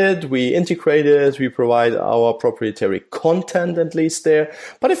curate it, we integrate it, we provide our proprietary content at least there.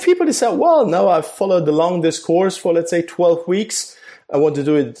 But if people decide, well, now I've followed along this course for, let's say, 12 weeks, I want to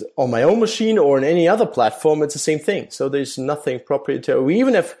do it on my own machine or on any other platform, it's the same thing. So there's nothing proprietary. We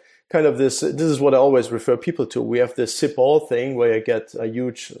even have kind of this is what I always refer people to. We have this zip all thing where you get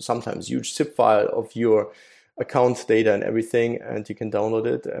a sometimes huge zip file of your account data and everything, and you can download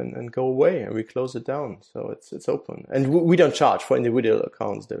it and go away, and we close it down. So it's open. And we don't charge for individual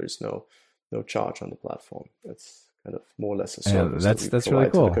accounts. There is no charge on the platform. It's kind of more or less a service. That's really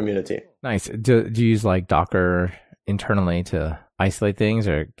cool. To the community. Nice. Do you use like Docker internally to isolate things,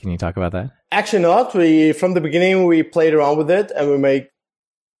 or can you talk about that? Actually not. From the beginning, we played around with it and we make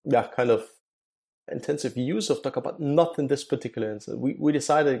kind of intensive use of Docker, but not in this particular instance. We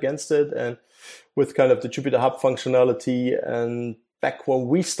decided against it, and with kind of the Jupyter Hub functionality, and back when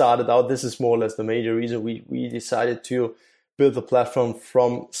we started out, this is more or less the major reason we decided to build the platform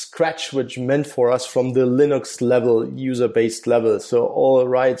from scratch, which meant for us from the Linux level, user-based level. So all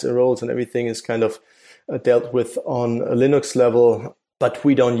rights and roles and everything is kind of dealt with on a Linux level, but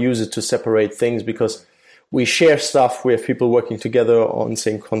we don't use it to separate things because we share stuff. We have people working together on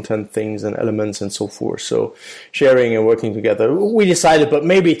same content things and elements and so forth. So sharing and working together. We decided, but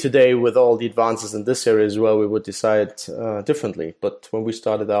maybe today with all the advances in this area as well, we would decide differently. But when we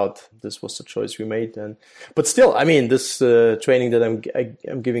started out, this was the choice we made. But still, I mean, this training that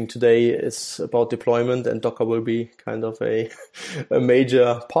I'm giving today is about deployment, and Docker will be kind of a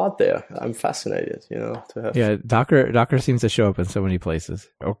major part there. I'm fascinated, to have. Yeah, Docker seems to show up in so many places,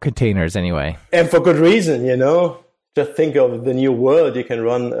 or containers anyway. And for good reason. Just think of the new world. You can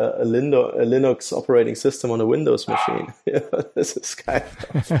run a Linux operating system on a Windows machine. This is kind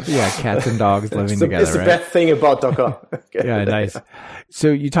of... Yeah, cats and dogs living together, It's the best thing about Docker. Yeah, nice.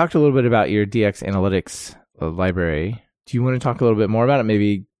 So you talked a little bit about your DX Analytics library. Do you want to talk a little bit more about it?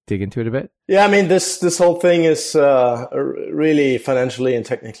 Maybe dig into it a bit? Yeah, I mean, this whole thing is really financially and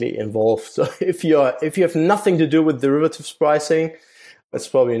technically involved. So if you have nothing to do with derivatives pricing, it's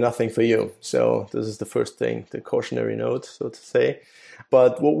probably nothing for you. So this is the first thing, the cautionary note, so to say.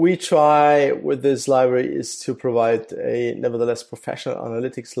 But what we try with this library is to provide a nevertheless professional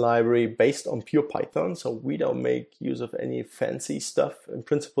analytics library based on pure Python. So we don't make use of any fancy stuff. In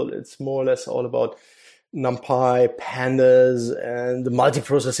principle, it's more or less all about NumPy, Pandas, and the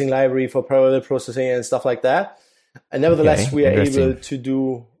multiprocessing library for parallel processing and stuff like that. And nevertheless, we are able to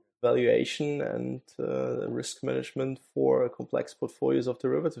do valuation and risk management for complex portfolios of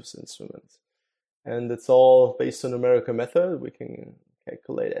derivatives instruments. And it's all based on numerical method. We can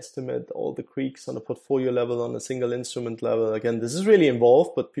calculate, estimate all the creaks on a portfolio level, on a single instrument level. Again, this is really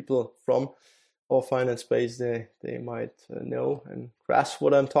involved, but people from our finance space, they might know and grasp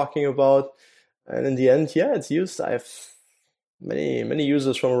what I'm talking about. And in the end, yeah, it's used. I have many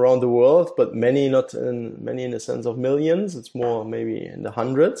users from around the world, but many in the sense of millions. It's more maybe in the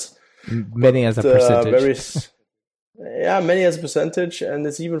hundreds. Many as a percentage. Many as a percentage, and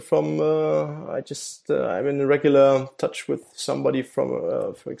it's even from. I'm in regular touch with somebody from,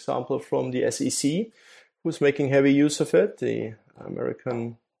 for example, from the SEC, who's making heavy use of it, the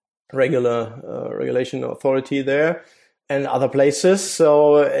American regulation authority there. And other places,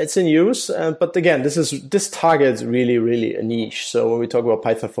 so it's in use. But again, this targets really, really a niche. So when we talk about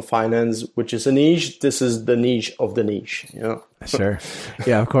Python for finance, which is a niche, this is the niche of the niche. Sure,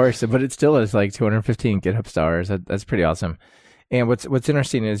 yeah, of course. But it still is like 215 GitHub stars. That's pretty awesome. And what's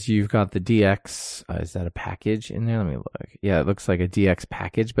interesting is you've got the DX. Is that a package in there? Let me look. Yeah, it looks like a DX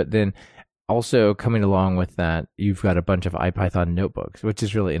package. But then also coming along with that, you've got a bunch of IPython notebooks, which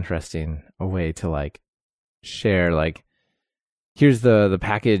is really interesting. A way to share here's the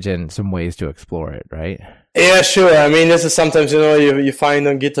package and some ways to explore it, right? Yeah, sure. I mean, this is sometimes, you find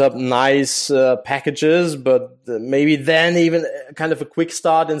on GitHub nice packages, but maybe then even kind of a quick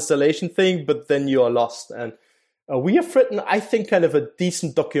start installation thing, but then you are lost. And we have written, I think, kind of a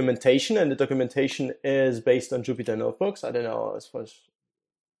decent documentation, and the documentation is based on Jupyter Notebooks. I don't know, as far as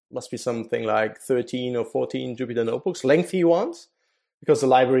must be something like 13 or 14 Jupyter Notebooks, lengthy ones, because the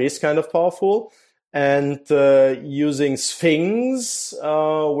library is kind of powerful. And using Sphinx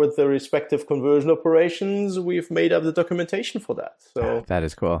with the respective conversion operations, we've made up the documentation for that. So that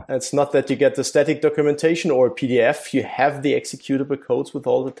is cool. It's not that you get the static documentation or a PDF. You have the executable codes with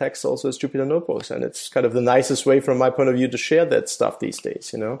all the text also as Jupyter Notebooks. And it's kind of the nicest way from my point of view to share that stuff these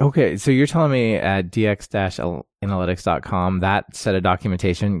days, Okay, so you're telling me at dx-analytics.com, that set of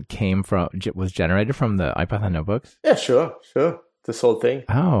documentation was generated from the IPython notebooks? Yeah, sure. This whole thing.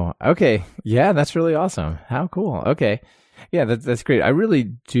 Oh, okay. Yeah, that's really awesome. How cool. Okay. Yeah, that's great. I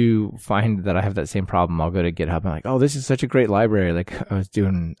really do find that I have that same problem. I'll go to GitHub and I'm like, oh, this is such a great library. Like I was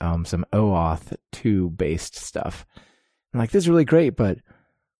doing some OAuth 2 based stuff. I'm like, this is really great, but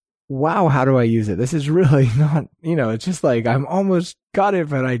wow, how do I use it? This is really not, it's just like I'm almost got it,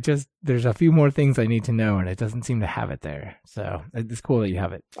 but there's a few more things I need to know and it doesn't seem to have it there. So it's cool that you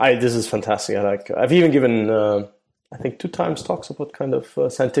have it. This is fantastic. I've even given, I think 2 times talks about kind of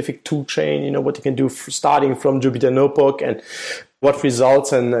scientific tool chain, what you can do starting from Jupyter Notebook and what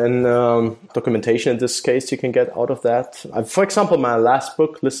results and documentation in this case you can get out of that. For example, my last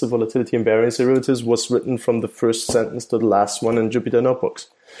book, List of Volatility and Variance Derivatives, was written from the first sentence to the last one in Jupyter Notebooks.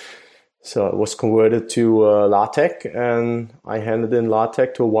 So it was converted to LaTeX, and I handed in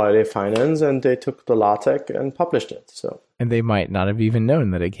LaTeX to Wiley Finance, and they took the LaTeX and published it. And they might not have even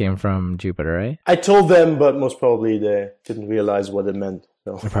known that it came from Jupyter, right? I told them, but most probably they didn't realize what it meant.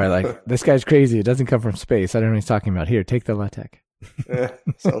 So. They're probably like, this guy's crazy. It doesn't come from space. I don't know what he's talking about. Here, take the LaTeX.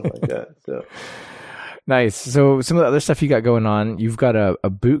 Something like that. So. Nice. So some of the other stuff you got going on, you've got a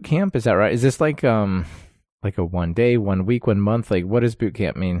boot camp. Is that right? Is this like like a 1 day, 1 week, 1 month? Like, what does boot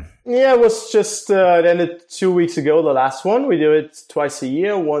camp mean? Yeah, it was just it ended 2 weeks ago, the last one. We do it twice a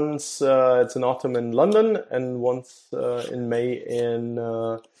year. Once it's in autumn in London and once in May in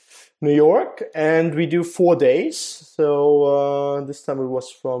New York. And we do 4 days. So this time it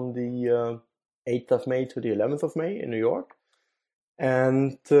was from the 8th of May to the 11th of May in New York.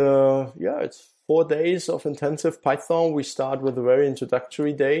 And it's 4 days of intensive Python. We start with a very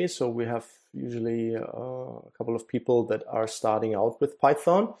introductory day. So we have usually a couple of people that are starting out with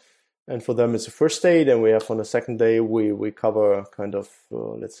Python. And for them, it's the first day. Then we have on the second day, we cover kind of,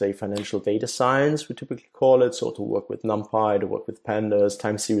 let's say, financial data science, we typically call it. So to work with NumPy, to work with pandas,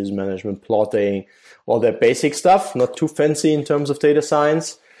 time series management, plotting, all that basic stuff, not too fancy in terms of data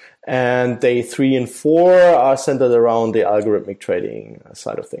science. And day 3 and 4 are centered around the algorithmic trading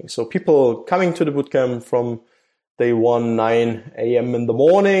side of things. So people coming to the bootcamp from day 1, 9 a.m. in the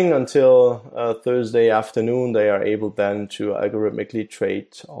morning until Thursday afternoon, they are able then to algorithmically trade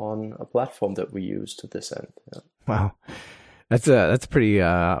on a platform that we use to this end. Yeah. Wow. That's pretty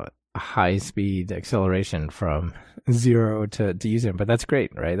high speed acceleration from 0 to using it, but that's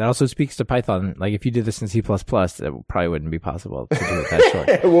great, right? That also speaks to Python. Like if you did this in C++, it probably wouldn't be possible to do it that short.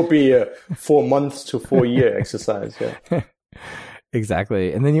 It would be a 4 months to 4 year exercise. Yeah.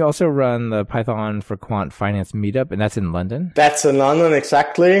 Exactly. And then you also run the Python for Quant Finance meetup, and that's in London? That's in London,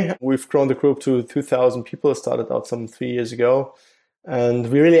 exactly. We've grown the group to 2,000 people. It started out some 3 years ago. And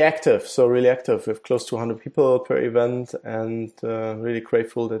we're really active, We have close to 100 people per event, and really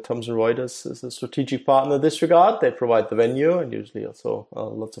grateful that Thomson Reuters is a strategic partner in this regard. They provide the venue and usually also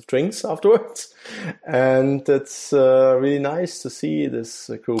lots of drinks afterwards. And it's really nice to see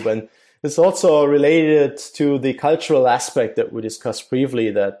this group. And it's also related to the cultural aspect that we discussed briefly,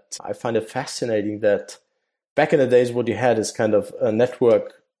 that I find it fascinating that back in the days what you had is kind of a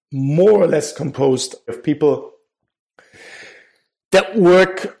network more or less composed of people that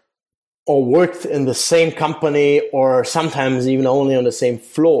worked in the same company or sometimes even only on the same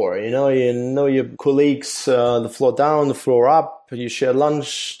floor. You know your colleagues, the floor down, the floor up, you share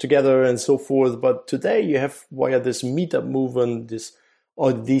lunch together and so forth. But today you have, via this meetup movement,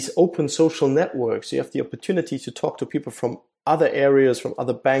 these open social networks, you have the opportunity to talk to people from other areas, from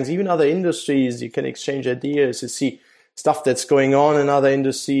other banks, even other industries. You can exchange ideas, you see stuff that's going on in other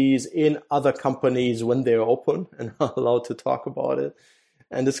industries, in other companies when they're open and are allowed to talk about it.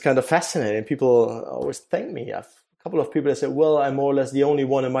 And it's kind of fascinating. People always thank me. I have a couple of people that say, well, I'm more or less the only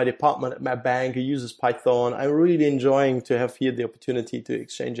one in my department at my bank who uses Python. I'm really enjoying to have here the opportunity to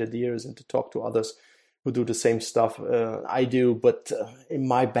exchange ideas and to talk to others who do the same stuff I do. But in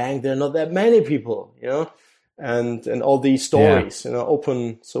my bank, there are not that many people, And all these stories,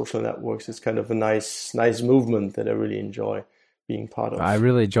 open social networks is kind of a nice movement that I really enjoy being part of. I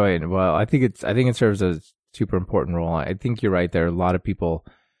really enjoy it. Well, I think it serves a super important role. I think you're right. There are a lot of people,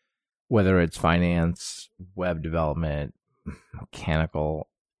 whether it's finance, web development, mechanical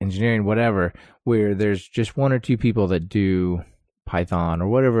engineering, whatever, where there's just 1 or 2 people that do Python or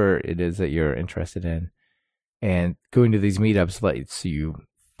whatever it is that you're interested in. And going to these meetups lets you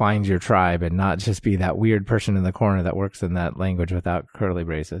find your tribe and not just be that weird person in the corner that works in that language without curly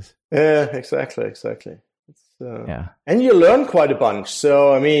braces. Yeah, exactly. Yeah. And you learn quite a bunch.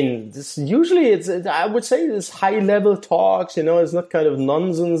 So, I mean, I would say this high level talks, it's not kind of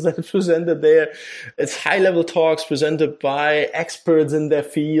nonsense that's presented there. It's high level talks presented by experts in their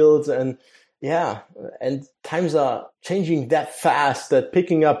fields. And yeah, and times are changing that fast that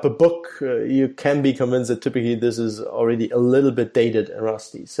picking up a book, you can be convinced that typically this is already a little bit dated and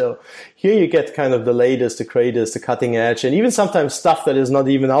rusty. So here you get kind of the latest, the greatest, the cutting edge, and even sometimes stuff that is not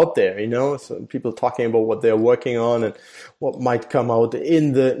even out there, So people talking about what they're working on and what might come out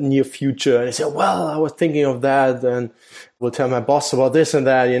in the near future. And they say, well, I was thinking of that, and we'll tell my boss about this and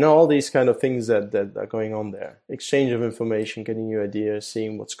that, all these kind of things that are going on there. Exchange of information, getting new ideas,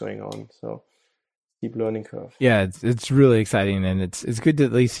 seeing what's going on. So steep learning curve. Yeah, it's really exciting, and it's good to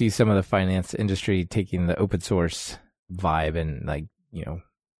at least see some of the finance industry taking the open source vibe and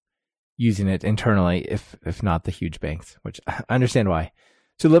using it internally, if not the huge banks, which I understand why.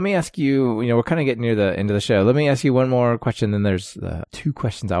 So let me ask you, we're kind of getting near the end of the show. Let me ask you one more question. Then there's 2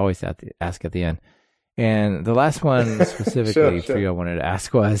 questions I always ask at the end. And the last one specifically for you I wanted to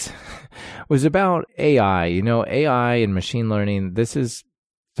ask was about AI. AI and machine learning, this is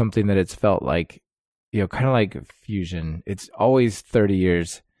something that it's felt like, kind of like fusion. It's always 30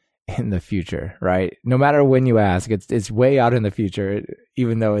 years in the future, right? No matter when you ask, it's way out in the future,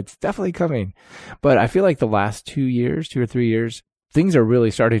 even though it's definitely coming. But I feel like the last 2 or 3 years, things are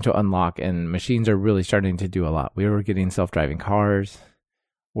really starting to unlock and machines are really starting to do a lot. We were getting self-driving cars.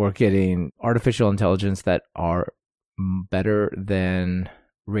 we're getting artificial intelligence that are better than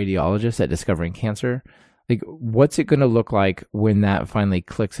radiologists at discovering cancer. Like, what's it going to look like when that finally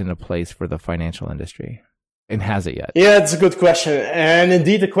clicks into place for the financial industry? And has it yet? Yeah, it's a good question. And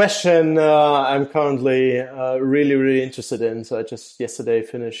indeed, a question I'm currently really, really interested in. So I just yesterday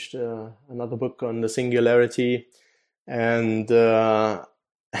finished another book on the singularity. And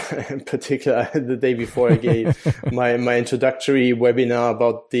in particular, the day before I gave my introductory webinar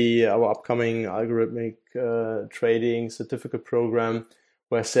about our upcoming algorithmic trading certificate program,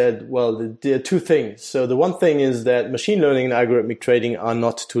 where I said, well, there are two things. So the one thing is that machine learning and algorithmic trading are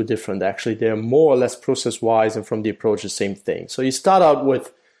not too different. Actually, they're more or less process-wise and from the approach the same thing. So you start out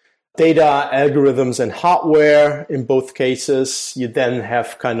with data, algorithms, and hardware in both cases. You then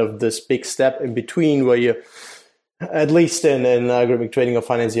have kind of this big step in between where you, at least in algorithmic trading or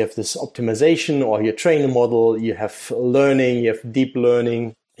finance, you have this optimization, or you train a model, you have learning, you have deep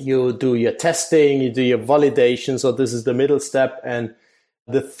learning, you do your testing, you do your validation. So this is the middle step. And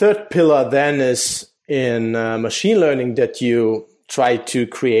the third pillar then is in machine learning, that you try to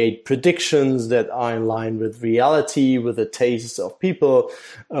create predictions that are in line with reality, with the tastes of people,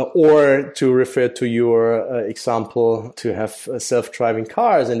 or to refer to your example, to have self-driving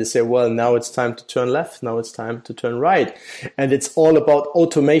cars, and they say, well, now it's time to turn left, now it's time to turn right. And it's all about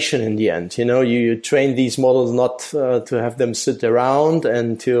automation in the end. You know, you train these models not to have them sit around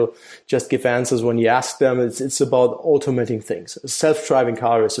and to just give answers when you ask them. It's about automating things. A self-driving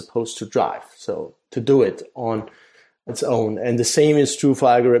car is supposed to drive, so to do it on its own. And the same is true for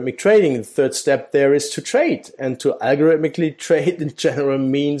algorithmic trading. The third step there is to trade. And to algorithmically trade in general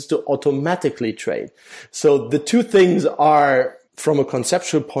means to automatically trade. So the two things are, from a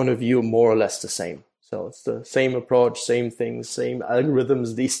conceptual point of view, more or less the same. So it's the same approach, same things, same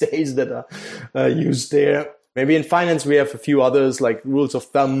algorithms these days that are used there. Maybe in finance we have a few others like rules of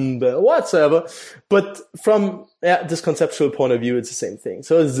thumb, whatsoever. But from this conceptual point of view, it's the same thing.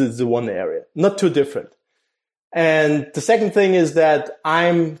 So this is the one area, not too different. And the second thing is that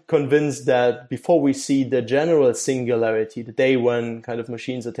I'm convinced that before we see the general singularity, the day when kind of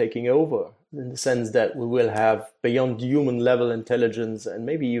machines are taking over, in the sense that we will have beyond human level intelligence and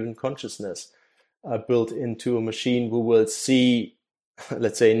maybe even consciousness built into a machine, we will see,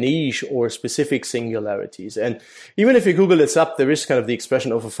 let's say, niche or specific singularities. And even if you Google this up, there is kind of the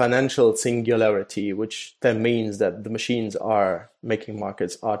expression of a financial singularity, which then means that the machines are making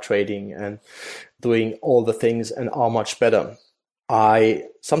markets, are trading and doing all the things and are much better. I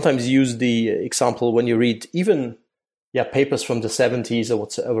sometimes use the example when you read even papers from the 70s or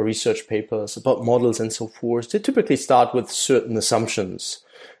whatsoever, research papers about models and so forth. They typically start with certain assumptions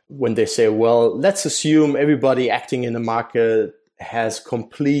when they say, well, let's assume everybody acting in the market has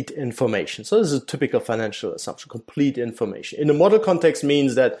complete information. So this is a typical financial assumption, complete information. In the model context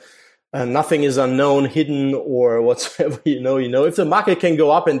means that nothing is unknown, hidden, or whatsoever. You know, if the market can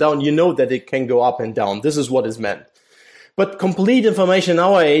go up and down, you know that it can go up and down. This is what is meant. But complete information in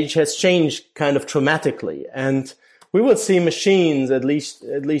our age has changed kind of dramatically. And we will see machines, at least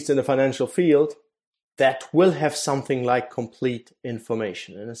in the financial field, that will have something like complete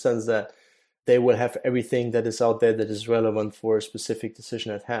information, in the sense that they will have everything that is out there that is relevant for a specific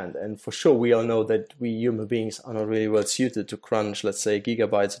decision at hand. And for sure, we all know that we human beings are not really well suited to crunch, let's say,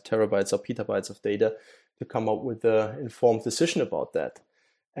 gigabytes or terabytes or petabytes of data to come up with an informed decision about that.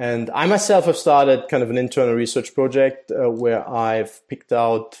 And I myself have started kind of an internal research project where I've picked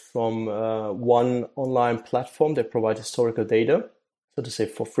out from one online platform that provides historical data, so to say,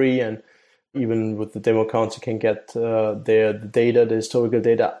 for free. And even with the demo accounts, you can get the historical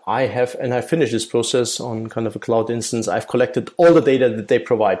data I have. And I finished this process on kind of a cloud instance. I've collected all the data that they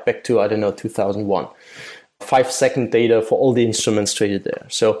provide back to, 2001. 5-second data for all the instruments traded there.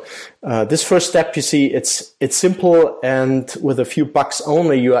 So this first step, you see, it's simple, and with a few bucks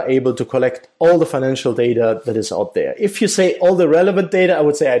only, you are able to collect all the financial data that is out there. If you say all the relevant data, I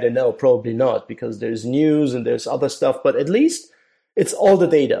would say, I don't know, probably not, because there's news and there's other stuff, but at least it's all the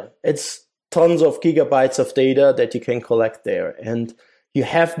data. It's tons of gigabytes of data that you can collect there. And you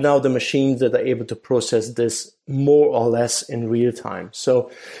have now the machines that are able to process this more or less in real time.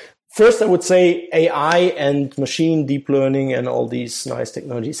 So first, I would say AI and machine deep learning and all these nice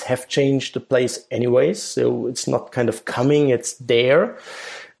technologies have changed the place anyways. So it's not kind of coming, it's there.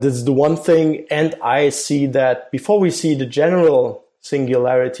 This is the one thing. And I see that before we see the general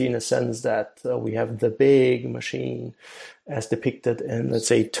singularity, in a sense that we have the big machine as depicted in, let's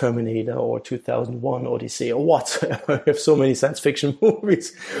say, Terminator or 2001 Odyssey or whatsoever. We have so many science fiction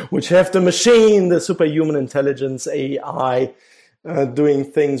movies which have the machine, the superhuman intelligence, AI, doing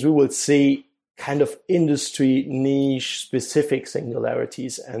things. We will see kind of industry niche specific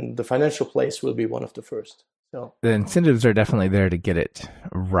singularities, and the financial place will be one of the first. So the incentives are definitely there to get it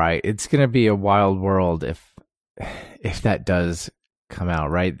right. It's going to be a wild world if that does come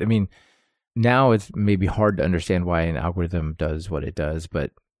out, right? I mean, now it's maybe hard to understand why an algorithm does what it does,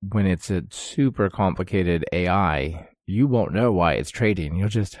 but when it's a super complicated AI, you won't know why it's trading. You'll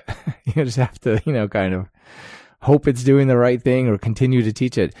just have to, kind of hope it's doing the right thing or continue to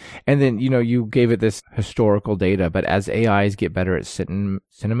teach it. And then, you gave it this historical data, but as AIs get better at sentiment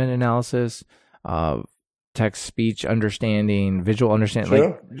analysis, text speech understanding, visual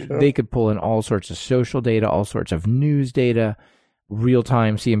understanding, sure. They could pull in all sorts of social data, all sorts of news data,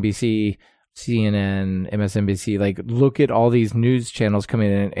 real-time CNBC, CNN, MSNBC, look at all these news channels coming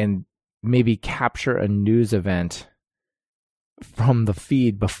in and maybe capture a news event from the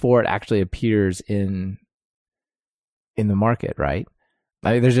feed before it actually appears in the market, right?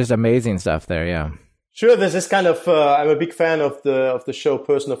 I mean, there's just amazing stuff there, yeah. Sure, there's this kind of, I'm a big fan of the show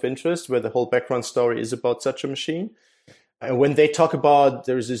Person of Interest, where the whole background story is about such a machine. And when they talk about,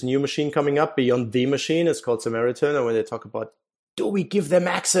 there's this new machine coming up beyond the machine, it's called Samaritan, and when they talk about, do we give them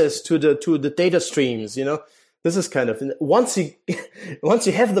access to the data streams, This is kind of, once you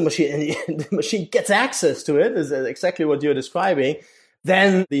have the machine and the machine gets access to it, is exactly what you're describing,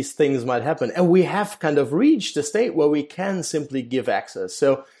 then these things might happen. And we have kind of reached a state where we can simply give access.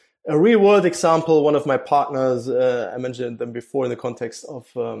 So a real world example, one of my partners, I mentioned them before in the context of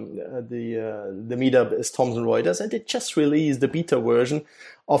the meetup, is Thomson Reuters, and they just released the beta version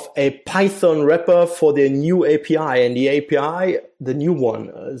of a Python wrapper for their new API. And the API, the new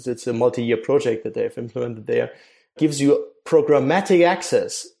one, it's a multi-year project that they've implemented there, gives you programmatic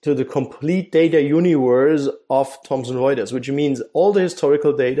access to the complete data universe of Thomson Reuters, which means all the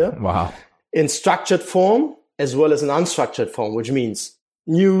historical data in structured form as well as in unstructured form, which means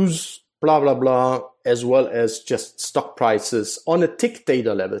news, blah, blah, blah, as well as just stock prices on a tick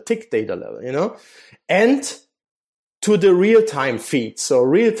data level, and to the real-time feed. So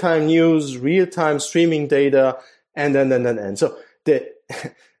real-time news, real-time streaming data, and so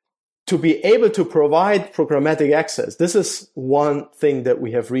to be able to provide programmatic access, this is one thing that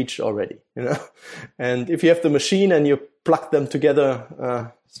we have reached already, And if you have the machine and you plug them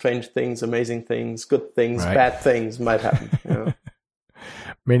together, strange things, amazing things, good things, bad things might happen.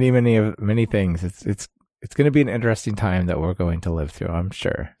 Many things. It's going to be an interesting time that we're going to live through, I'm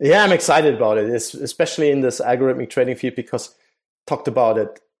sure. Yeah, I'm excited about it, especially in this algorithmic trading field, because talked about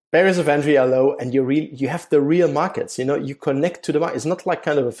it. Barriers of entry are low, and you have the real markets. You connect to the market. It's not like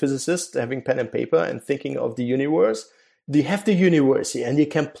kind of a physicist having pen and paper and thinking of the universe. You have the universe, and you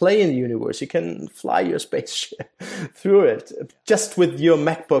can play in the universe. You can fly your spaceship through it. Just with your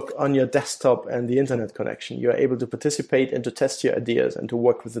MacBook on your desktop and the internet connection, you're able to participate and to test your ideas and to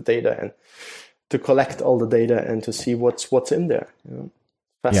work with the data and to collect all the data and to see what's in there.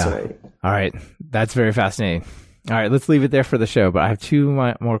 Fascinating. Yeah. All right. That's very fascinating. All right, let's leave it there for the show, but I have two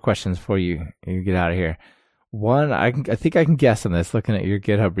more questions for you. You get out of here. One, I think I can guess on this looking at your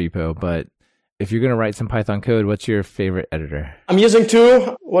GitHub repo, but if you're going to write some Python code, what's your favorite editor? I'm using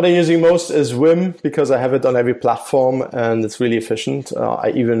two. What I'm using most is Vim, because I have it on every platform and it's really efficient.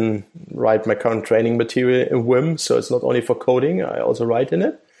 I even write my current training material in Vim, so it's not only for coding, I also write in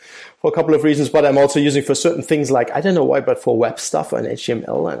it. For a couple of reasons, but I'm also using for certain things like, I don't know why, but for web stuff and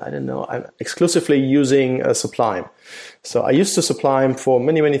HTML, and I don't know, I'm exclusively using Sublime. So I used to Sublime for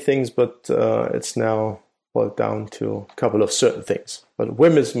many, many things, but it's now boiled down to a couple of certain things. But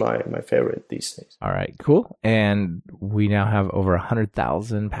Vim is my favorite these days. All right, cool. And we now have over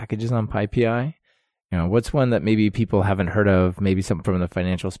 100,000 packages on PyPI. What's one that maybe people haven't heard of, maybe something from the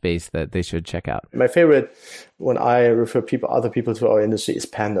financial space that they should check out? My favorite, when I refer other people to our industry, is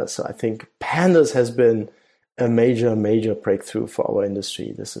Pandas. So I think Pandas has been a major, major breakthrough for our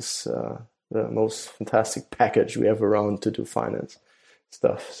industry. This is the most fantastic package we have around to do finance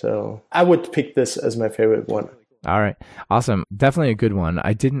stuff. So I would pick this as my favorite one. All right. Awesome. Definitely a good one.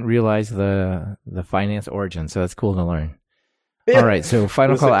 I didn't realize the finance origin, so that's cool to learn. Yeah. All right, so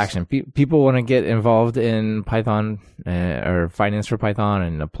final call to action. People want to get involved in Python or finance for Python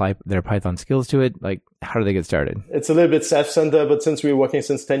and apply their Python skills to it. How do they get started? It's a little bit self-centered, but since we're working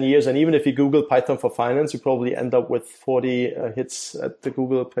since 10 years, and even if you Google Python for finance, you probably end up with 40 hits at the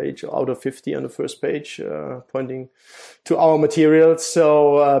Google page out of 50 on the first page, pointing to our materials.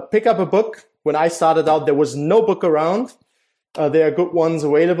 So pick up a book. When I started out, there was no book around. There are good ones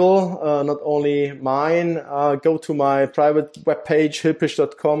available, not only mine. Go to my private webpage,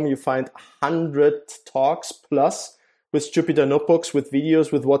 hilpisch.com. You find 100 talks plus with Jupyter Notebooks, with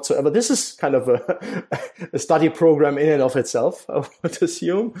videos, with whatsoever. This is kind of a study program in and of itself, I would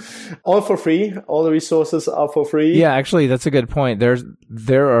assume. All for free. All the resources are for free. Yeah, actually, that's a good point.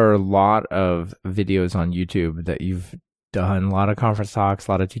 There are a lot of videos on YouTube that you've done, a lot of conference talks,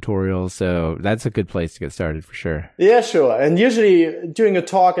 a lot of tutorials. So that's a good place to get started for sure. Yeah, sure. And usually during a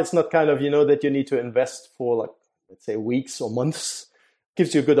talk, it's not kind of, that you need to invest for like, let's say, weeks or months.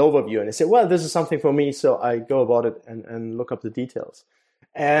 Gives you a good overview, and I say, well, this is something for me, so I go about it and look up the details.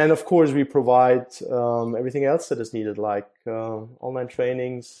 And of course, we provide everything else that is needed, like online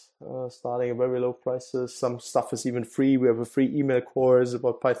trainings, starting at very low prices. Some stuff is even free. We have a free email course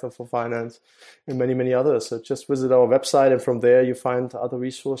about Python for Finance and many, many others. So just visit our website, and from there you find other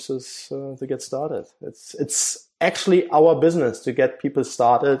resources to get started. It's actually our business to get people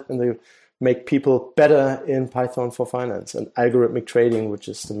started and to make people better in Python for Finance and algorithmic trading, which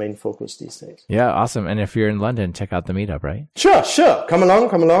is the main focus these days. Yeah, awesome. And if you're in London, check out the meetup, right? Sure. Come along.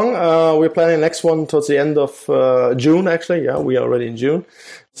 We're planning the next one towards the end of June, actually. Yeah, we are already in June.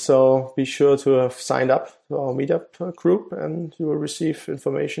 So be sure to have signed up to our meetup group, and you will receive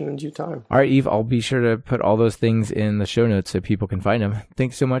information in due time. All right, Yves, I'll be sure to put all those things in the show notes so people can find them.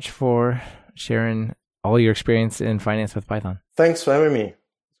 Thanks so much for sharing all your experience in finance with Python. Thanks for having me.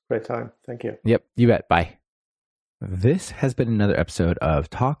 Great time. Thank you. Yep, you bet. Bye. This has been another episode of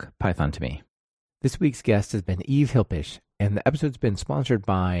Talk Python to Me. This week's guest has been Yves Hilpich, and the episode's been sponsored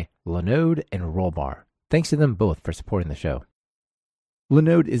by Linode and Rollbar. Thanks to them both for supporting the show.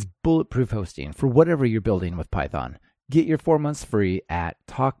 Linode is bulletproof hosting for whatever you're building with Python. Get your 4 months free at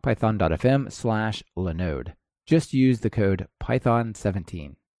talkpython.fm/Linode. Just use the code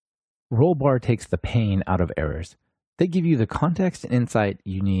Python17. Rollbar takes the pain out of errors. They give you the context and insight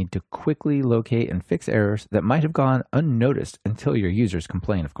you need to quickly locate and fix errors that might have gone unnoticed until your users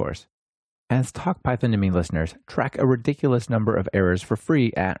complain, of course. As Talk Python to Me listeners, track a ridiculous number of errors for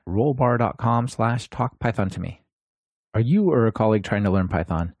free at rollbar.com/talkpython-to-me. Are you or a colleague trying to learn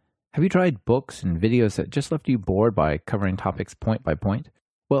Python? Have you tried books and videos that just left you bored by covering topics point by point?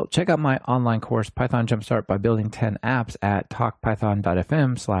 Well, check out my online course, Python Jumpstart by Building 10 Apps at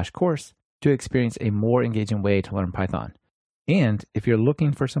talkpython.fm/course. to experience a more engaging way to learn Python. And if you're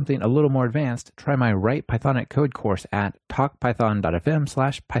looking for something a little more advanced, try my Write Pythonic Code course at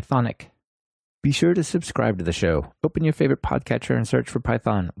talkpython.fm/Pythonic. Be sure to subscribe to the show. Open your favorite podcatcher and search for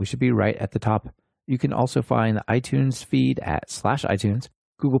Python. We should be right at the top. You can also find the iTunes feed at /iTunes,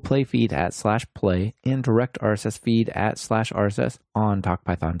 Google Play feed at /Play, and direct RSS feed at /RSS on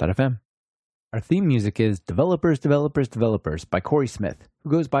talkpython.fm. Our theme music is Developers by Corey Smith, who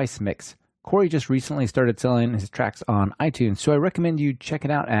goes by Smix. Corey just recently started selling his tracks on iTunes, so I recommend you check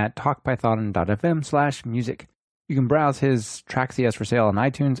it out at talkpython.fm/music. You can browse his tracks he has for sale on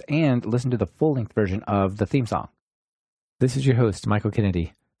iTunes and listen to the full-length version of the theme song. This is your host, Michael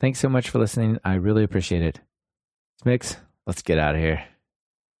Kennedy. Thanks so much for listening. I really appreciate it. Smix, let's get out of here.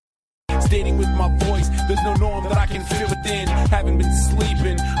 Stating with my voice, there's no norm that I can feel within. Haven't been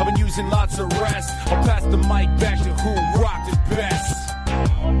sleeping, I've been using lots of rest. I'll pass the mic back to who rocked it best.